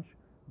arrive for lunch,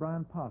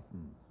 Brian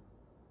Parsons.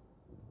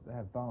 They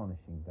have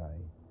Varnishing Day,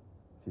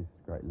 which is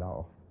a great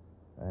laugh,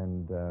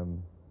 and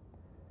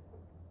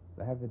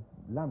they have a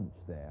lunch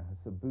there.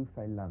 It's a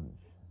buffet lunch,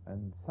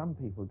 and some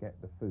people get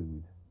the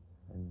food,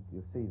 and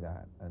you'll see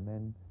that, and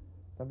then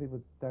some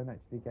people don't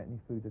actually get any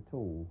food at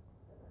all,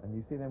 and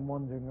you see them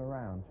wandering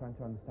around trying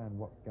to understand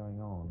what's going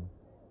on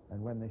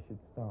and when they should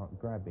start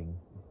grabbing.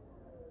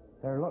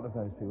 There are a lot of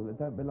those people that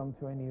don't belong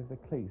to any of the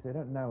cliques. They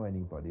don't know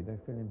anybody. They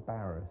feel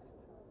embarrassed.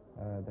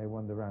 They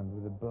wander around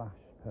with a blush,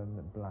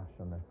 permanent blush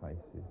on their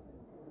faces.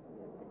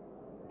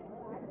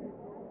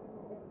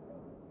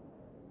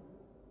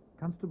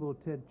 Constable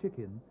Ted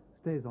Chicken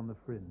stays on the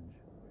fringe.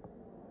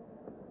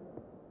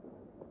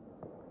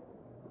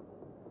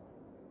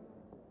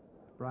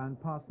 Brian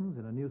Parsons,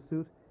 in a new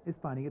suit, is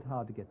finding it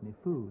hard to get any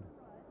food.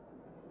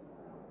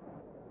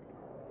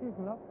 Excuse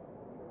me, love.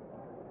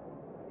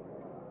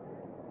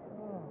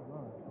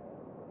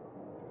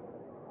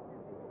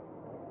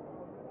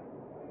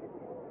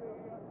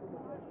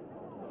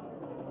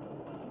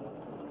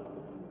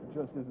 It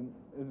just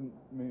isn't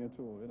me at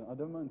all. You know, I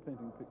don't mind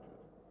painting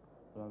pictures,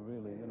 but I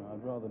really,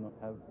 I'd rather not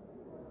have,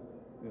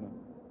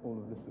 all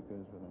of this that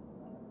goes with it.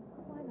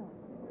 Why not?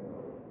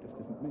 It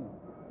just isn't me.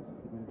 It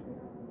just isn't me at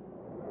all.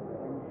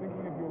 I'm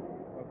thinking of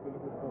the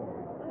little boy.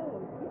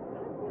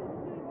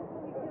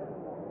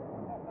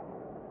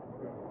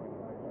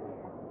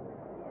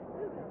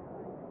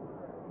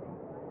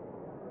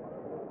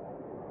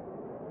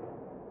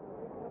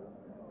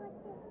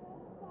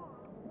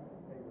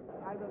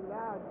 I'm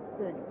allowed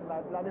 6, and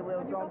I bloody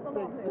well got 6.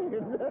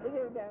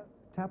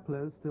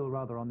 Taplow's still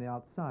rather on the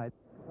outside.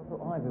 I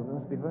thought either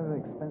must be very, very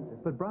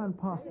expensive. But Brian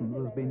Parsons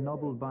has been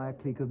nobbled by a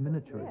clique of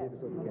miniaturists.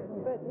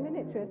 But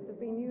miniaturists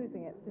have been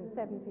using it since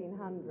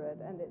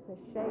 1700, and it's a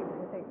shame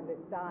to think that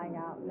it's dying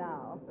out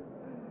now.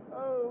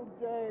 Oh,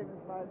 James,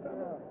 my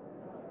dear.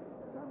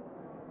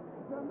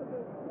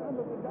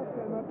 Somebody just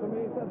came up to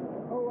me and said,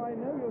 "Oh, I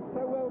know you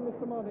so well,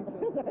 Mr. Mornington."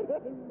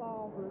 That is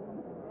marvellous.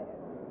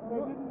 I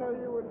didn't know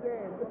you were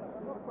dead.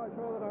 I'm not quite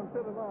sure that I'm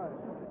still alive.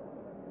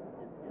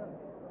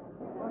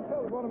 I'm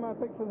told one of my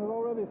pictures is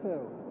already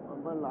sold.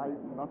 Well,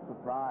 I'm not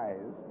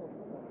surprised.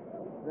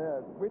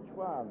 Which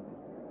one?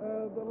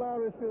 The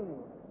Lowry's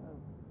funeral.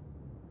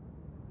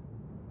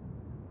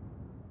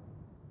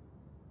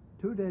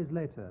 2 days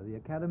later, the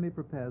Academy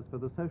prepares for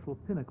the social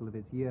pinnacle of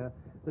its year,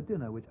 the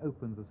dinner which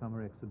opens the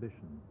summer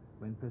exhibition,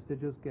 when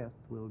prestigious guests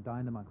will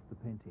dine amongst the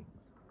paintings.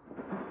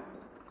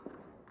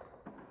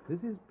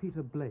 This is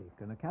Peter Blake,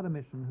 an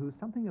academician who's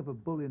something of a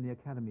bull in the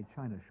Academy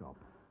china shop.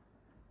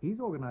 He's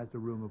organised a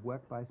room of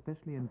work by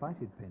specially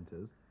invited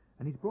painters,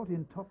 and he's brought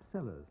in top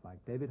sellers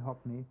like David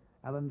Hockney,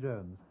 Alan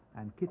Jones,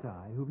 and Kit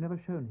Eye, who've never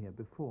shown here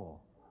before.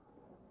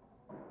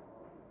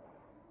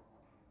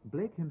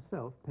 Blake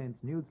himself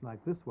paints nudes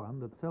like this one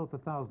that sell for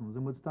thousands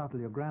and would startle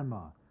your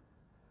grandma.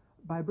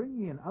 By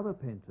bringing in other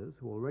painters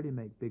who already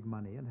make big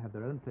money and have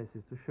their own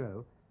places to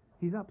show,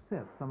 he's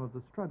upset some of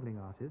the struggling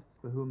artists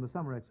for whom the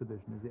summer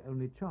exhibition is the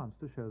only chance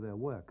to show their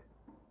work.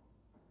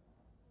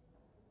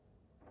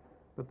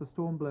 But the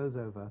storm blows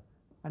over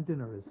and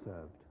dinner is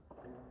served.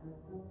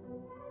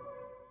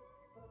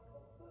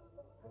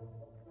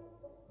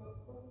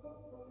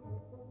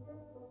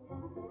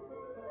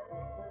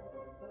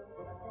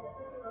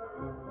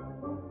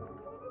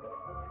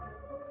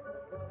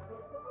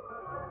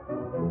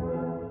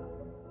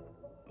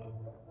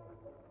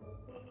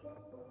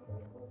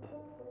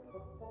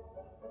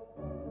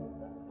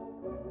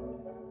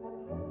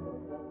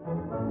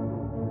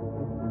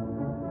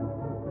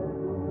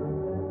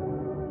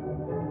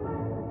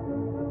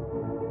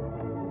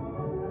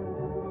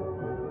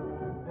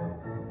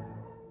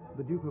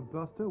 The Duke of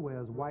Gloucester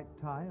wears white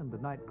tie and the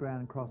Knight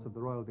Grand Cross of the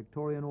Royal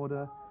Victorian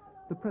Order.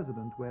 The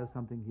President wears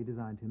something he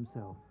designed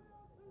himself.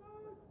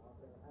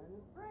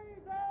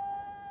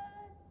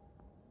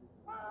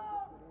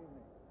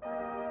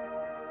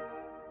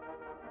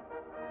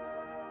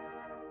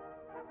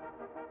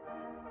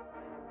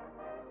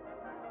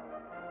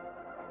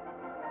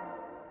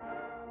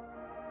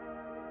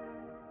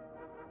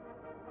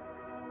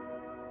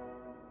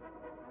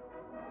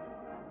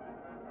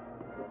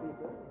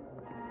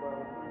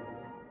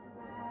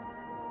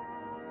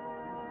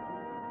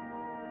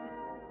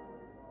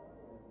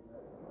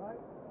 Right.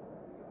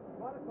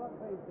 1 o'clock,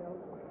 please, Bill.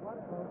 1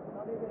 o'clock.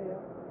 I'll leave it here.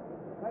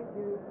 Thank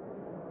you.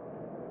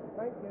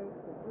 Thank you.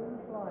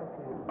 2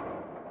 slices.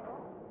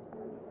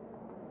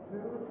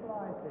 2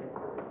 slices.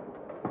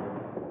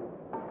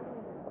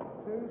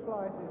 2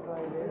 slices,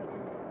 ladies.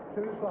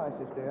 2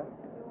 slices, dear.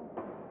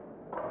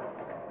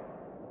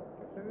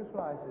 2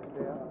 slices,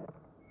 dear.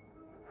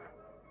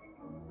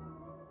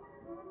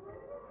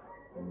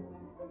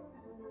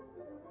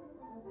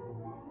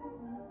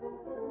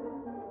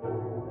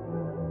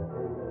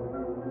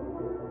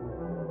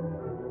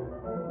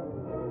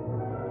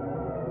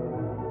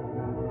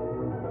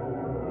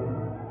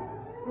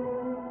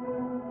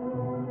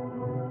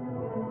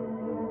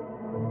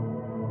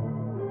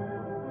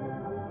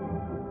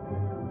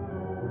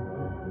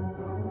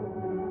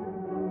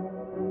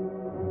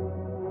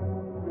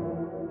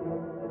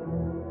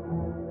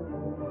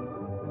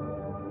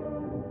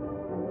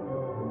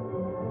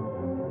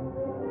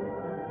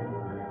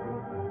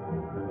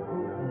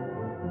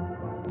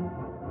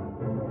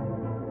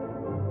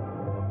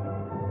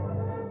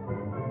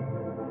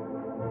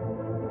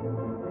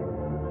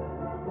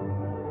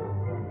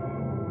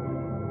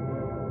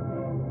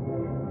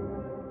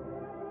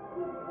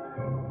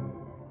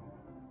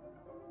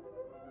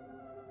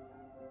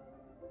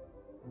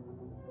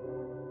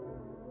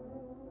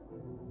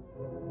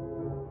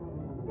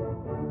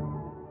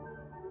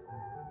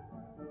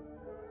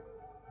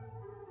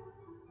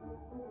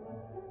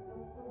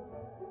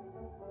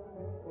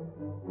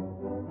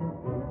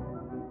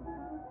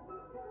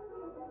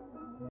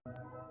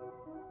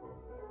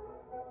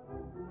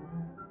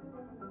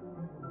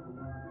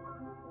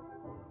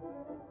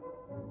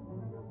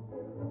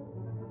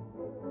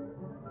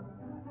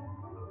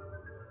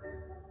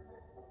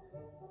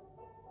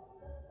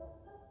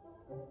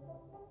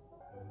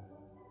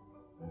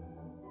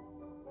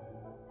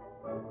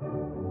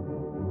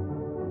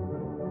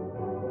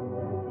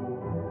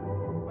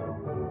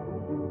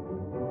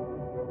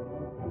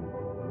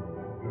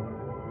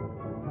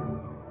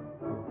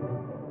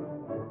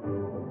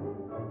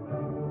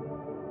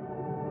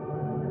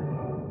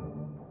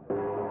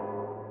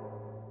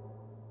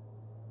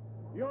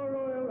 Your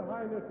Royal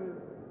Highnesses,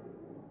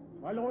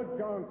 my Lord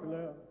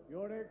Chancellor,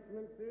 Your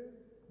Excellencies,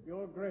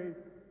 Your Grace,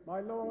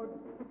 my Lords,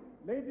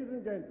 ladies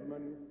and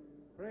gentlemen,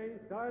 pray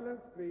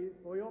silence, please,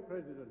 for your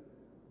President.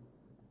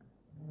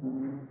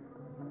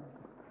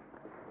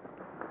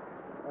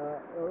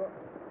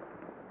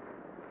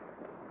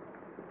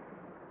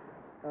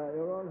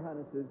 Your Royal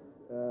Highnesses,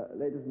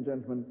 ladies and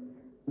gentlemen,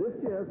 this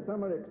year's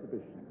summer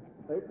exhibition,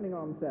 opening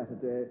on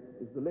Saturday,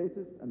 is the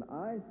latest and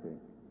I think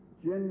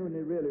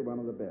genuinely really one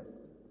of the best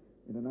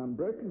in an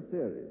unbroken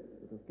series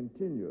that has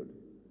continued,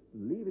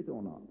 believe it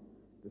or not,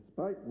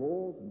 despite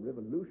wars and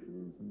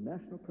revolutions and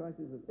national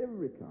crises of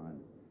every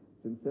kind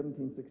since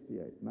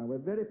 1768. Now, we're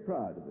very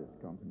proud of this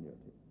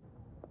continuity.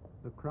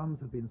 The crumbs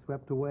have been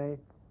swept away.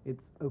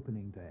 It's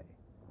opening day.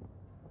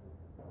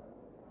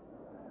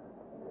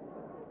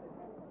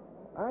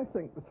 I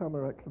think the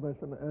summer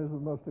exhibition is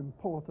the most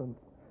important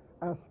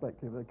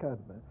aspect of the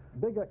Academy.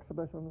 Big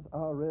exhibitions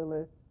are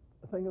really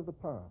a thing of the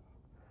past.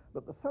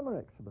 But the summer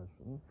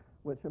exhibition,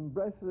 which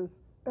embraces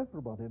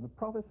everybody in the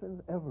provinces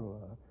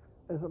everywhere,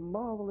 is a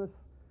marvellous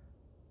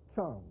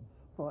chance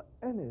for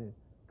any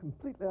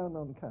completely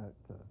unknown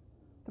character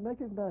to make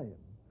his name.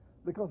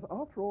 Because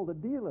after all, the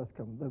dealers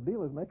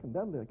may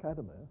condemn the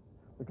Academy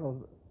because,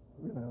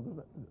 you know,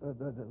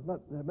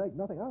 they make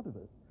nothing out of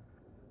it.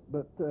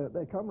 But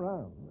they come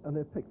round and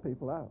they pick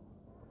people out.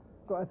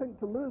 So I think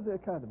to lose the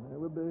Academy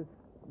would be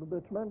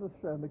a tremendous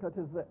shame, because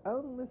it's the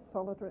only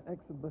solitary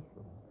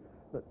exhibition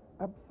that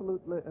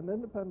absolutely an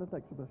independent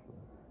exhibition,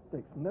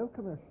 takes no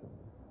commission,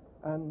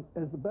 and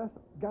is the best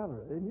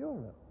gallery in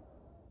Europe.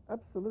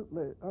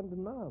 Absolutely,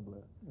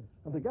 undeniably. Yes.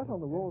 And to get on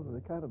the walls of the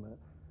Academy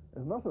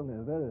is not only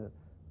a very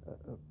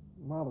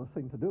marvellous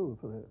thing to do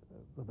for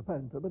the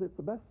painter, but it's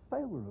the best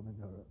sale room in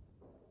Europe.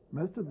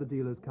 Most of the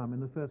dealers come in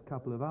the first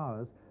couple of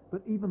hours,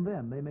 but even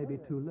then they may be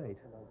too late.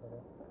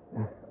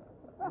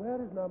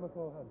 Where is number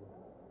 400?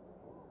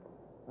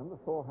 Number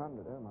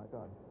 400, oh my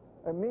God.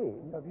 Me?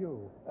 Of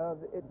you?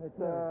 It's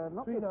no,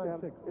 not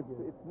 396.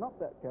 it's not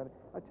that gallery.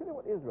 I tell you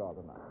what is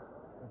rather nice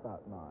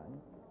about mine.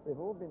 They've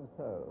all been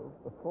sold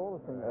before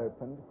the thing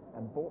opened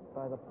and bought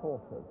by the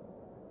porters.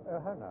 Oh,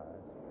 how nice.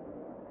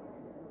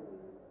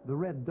 The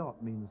red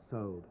dot means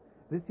sold.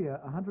 This year,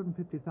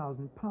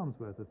 £150,000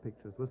 worth of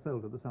pictures were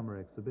sold at the summer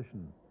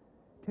exhibition.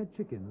 Ted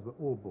chickens were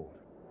all bought.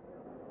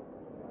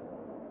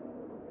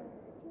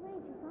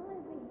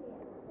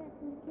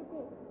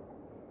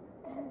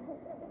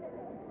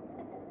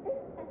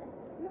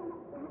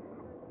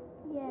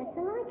 Yes,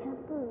 I like her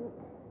boots.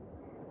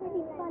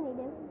 Really funny,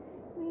 they're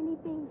really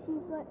big.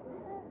 She's got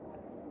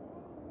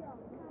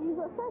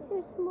such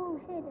a small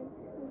head and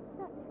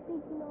such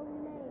big long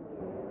legs.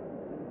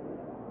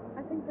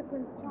 I think the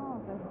Prince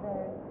Charles is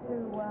there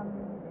to, I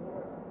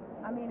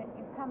mean,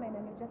 you come in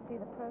and you just see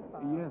the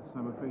profile. Yes,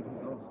 I'm afraid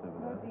he's lost over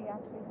there. Nobody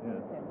actually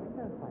sees him. It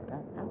doesn't like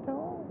that at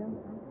all. No.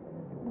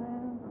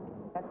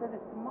 I said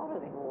it's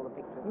tomorrow they have all the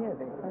pictures. Yes,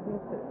 I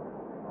think so.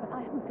 But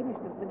I haven't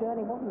finished it. The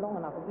journey wasn't long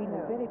enough. I've been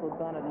a very good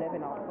Bernard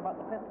Levin article about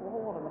the Festival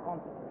Hall and the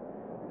concert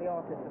of the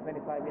artist for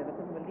 25 years. I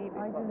couldn't believe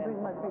it. I didn't bring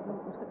my big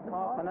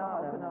half an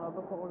hour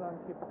before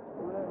lunch.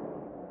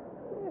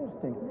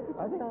 Interesting.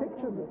 I think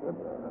pictures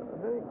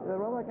they're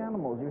rather like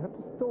animals. You have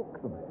to stalk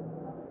them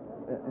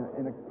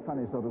in a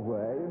funny sort of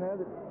way. You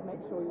know, make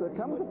sure there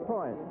comes a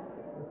point,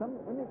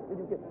 when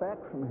you get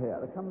back from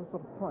here, there comes a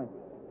sort of point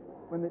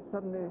when it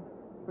suddenly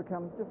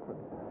becomes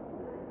different.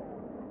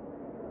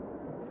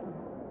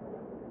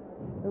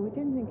 But we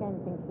didn't think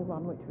anything of the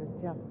one which was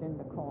just in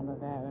the corner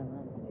there, and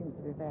there seems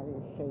to be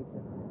various shades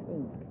of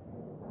pink.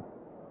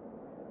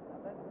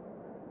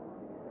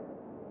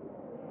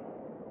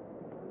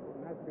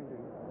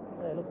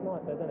 Yeah, it looks nice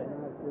though, doesn't it?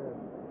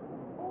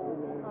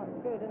 Oh,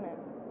 it's good, isn't it?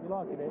 You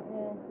like it, eh?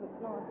 Yeah, it looks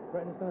nice.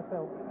 Reckon it's going to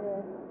sell?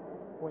 Yeah.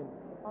 When?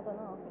 I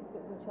don't know. It's a bit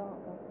of a chart,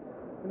 though.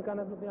 Can we go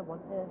and have a look at the other one?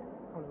 Yeah.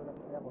 Come on, have a look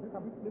at the other one.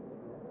 Come.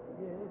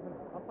 Yeah,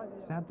 I'll take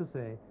the Sad to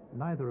say,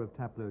 neither of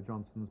Taplow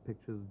Johnson's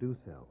pictures do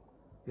sell.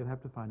 He'll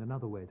have to find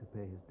another way to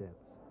pay his debts.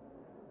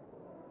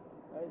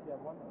 There's the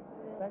other one.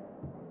 Thanks.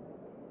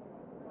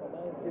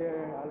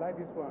 Yeah, I like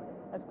this one.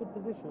 That's good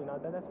position, you know.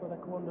 That's where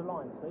they come on the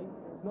line, see?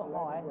 It's not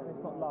high,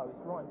 it's not low, it's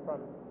right in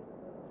front.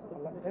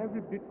 Every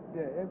bit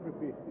there, every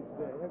bit is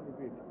there, every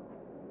bit.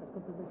 That's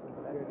good position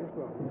for that. Yeah, this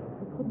one.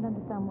 We couldn't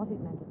understand what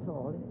it meant at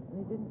all.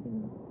 It didn't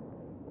seem,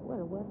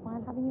 well,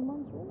 worthwhile having in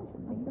one's room, I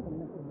should think.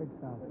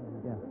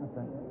 Yeah, that's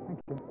right. Thank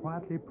you.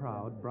 Quietly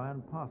proud,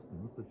 Brian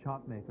Parsons, the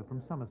chart maker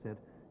from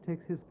Somerset,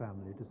 takes his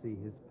family to see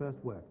his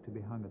first work to be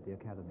hung at the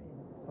Academy.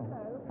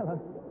 Hello.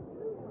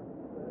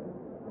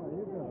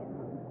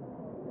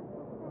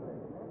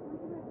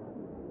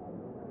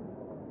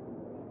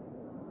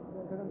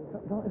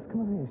 Let's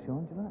come over here,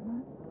 Sean. Do you like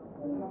that?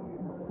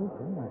 That's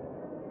super, isn't it?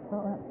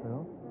 Like that,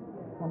 Phil.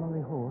 One on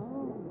the horse.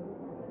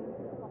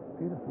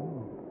 Beautiful,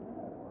 isn't it?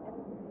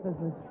 There's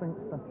Liz Frink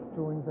stuff,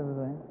 drawings over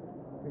there.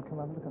 You come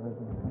have a look at those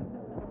in a sec.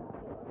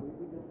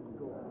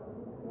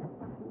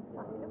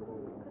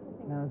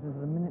 Now, this is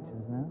the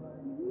miniatures now.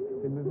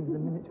 We're moving to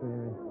the miniature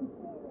area.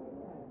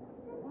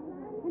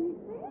 Can you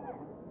see it?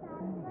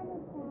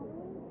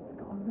 It's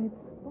got a red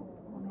spot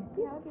on it.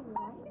 Yeah, I'll give you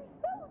one. You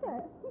sold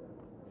it.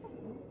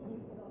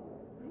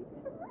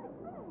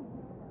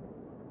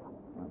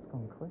 That's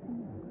gone quick,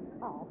 hasn't it?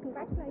 Oh,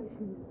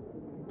 congratulations.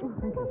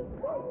 Thank you.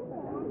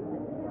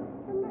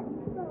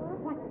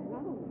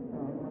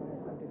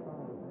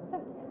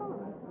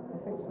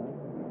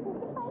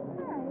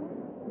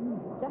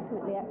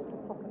 Definitely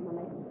extra pocket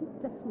money.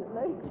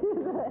 Definitely.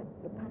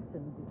 The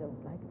patterns you don't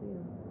like, do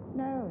you?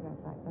 No, I don't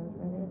like those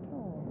really at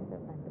all. I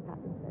don't like the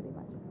patterns very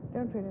much.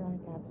 Don't really like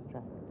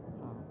abstract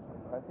art.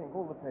 I think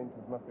all the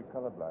painters must be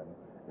colourblind.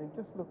 I mean,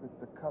 just look at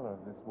the colour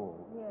of this wall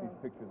these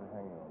pictures are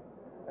hanging on.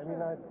 I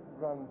mean, I'd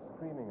run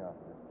screaming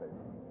after this place.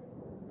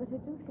 But I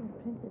do think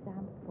Princess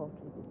Anne's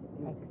portrait is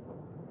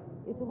excellent.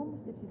 It's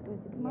almost as if she's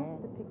going to come out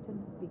of the picture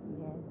and speak.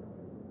 Yes.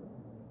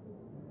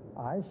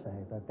 I say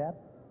that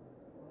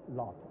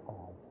lot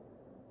of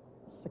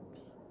 6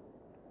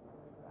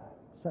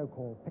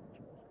 so-called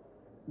pictures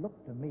look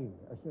to me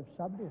as if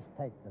somebody's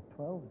taken a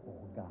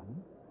 12-bore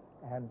gun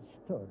and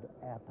stood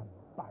at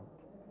about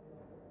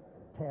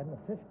 10 or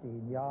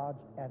 15 yards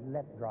and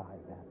let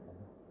drive at them.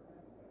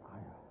 I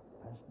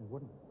personally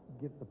wouldn't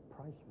give the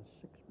price of a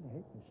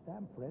 6.5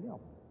 stamp for any of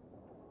them.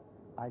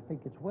 I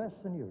think it's worse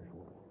than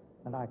usual,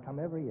 and I come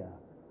every year.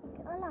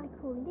 I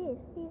like all this.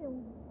 These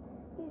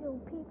are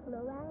people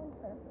around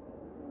her.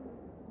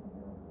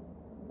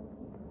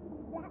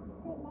 That's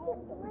it.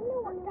 I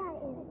know what that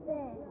is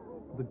there.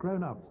 The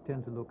grown-ups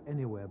tend to look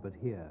anywhere but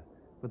here,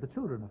 but the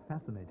children are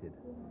fascinated.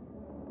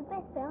 The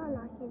best bit I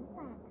like is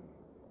that.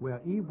 Where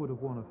Eve would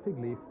have worn a fig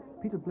leaf,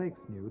 Peter Blake's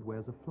nude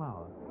wears a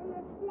flower. And the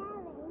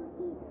flower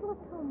is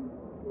bottom.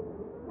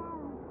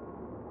 Flower.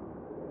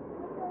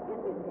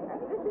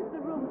 This is the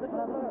room that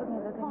was looking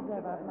at the things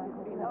about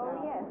Michael. Oh,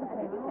 yes. And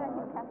this is Sir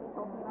Hugh Casson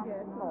talking about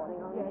this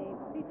morning on the...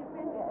 He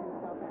defended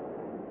himself,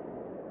 actually.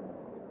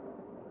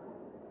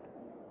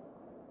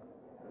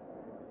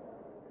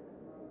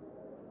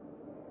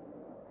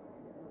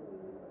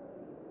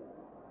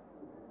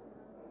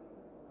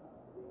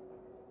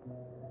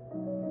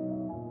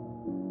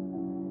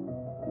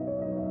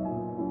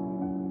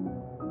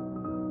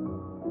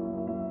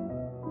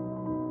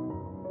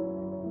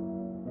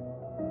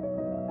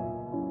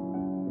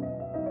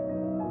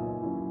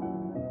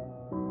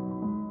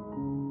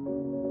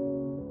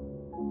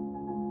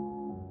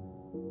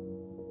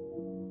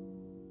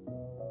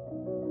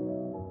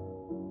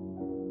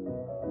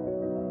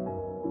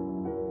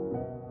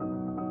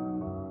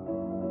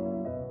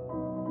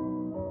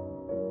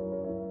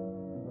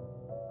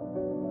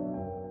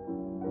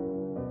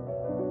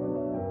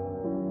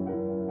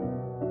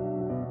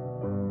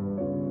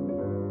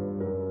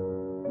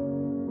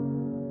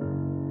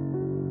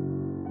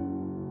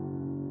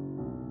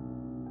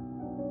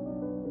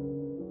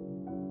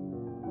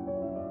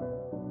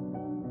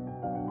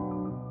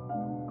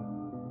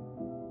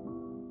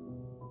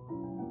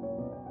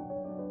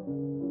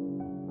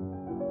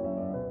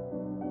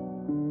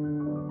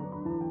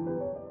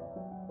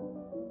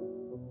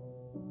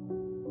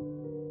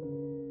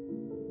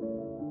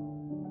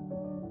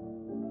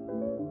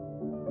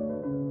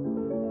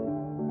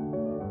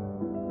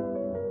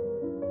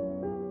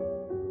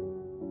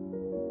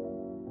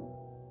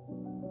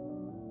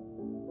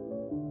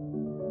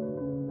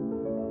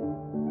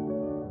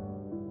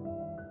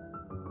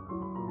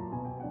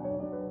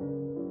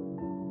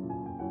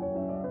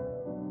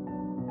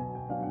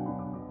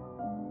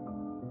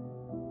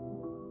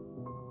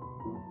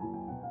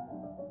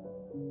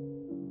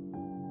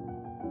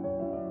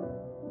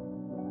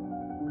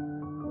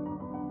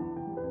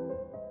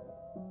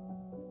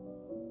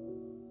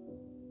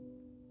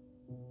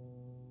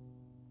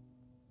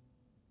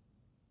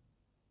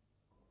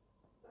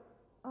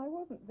 I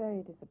wasn't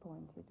very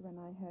disappointed when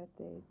I heard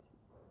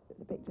that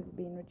the pictures had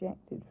been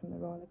rejected from the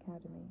Royal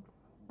Academy.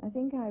 I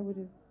think I would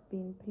have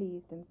been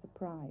pleased and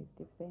surprised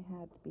if they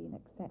had been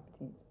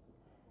accepted.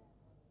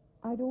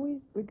 I'd always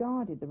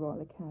regarded the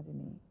Royal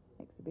Academy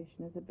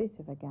exhibition as a bit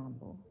of a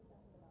gamble,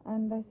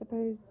 and I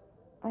suppose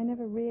I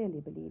never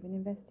really believe in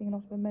investing a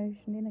lot of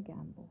emotion in a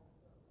gamble.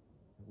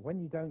 When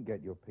you don't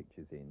get your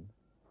pictures in,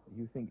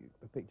 you think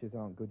the pictures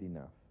aren't good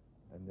enough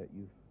and that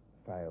you've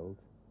failed,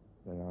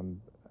 then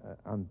I'm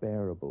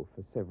unbearable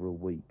for several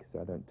weeks.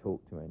 I don't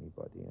talk to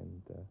anybody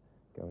and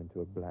go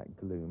into a black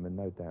gloom, and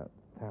no doubt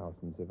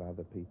thousands of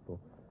other people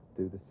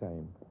do the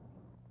same.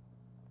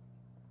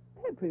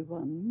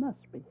 Everyone must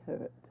be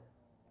hurt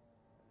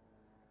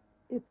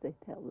if they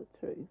tell the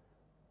truth.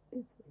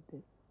 If they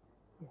do,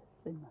 yes,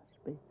 they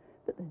must be.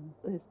 But then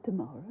there's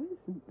tomorrow,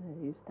 isn't there?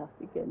 You start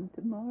again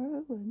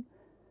tomorrow, and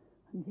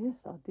yes,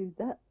 I'll do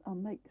that. I'll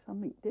make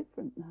something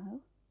different now.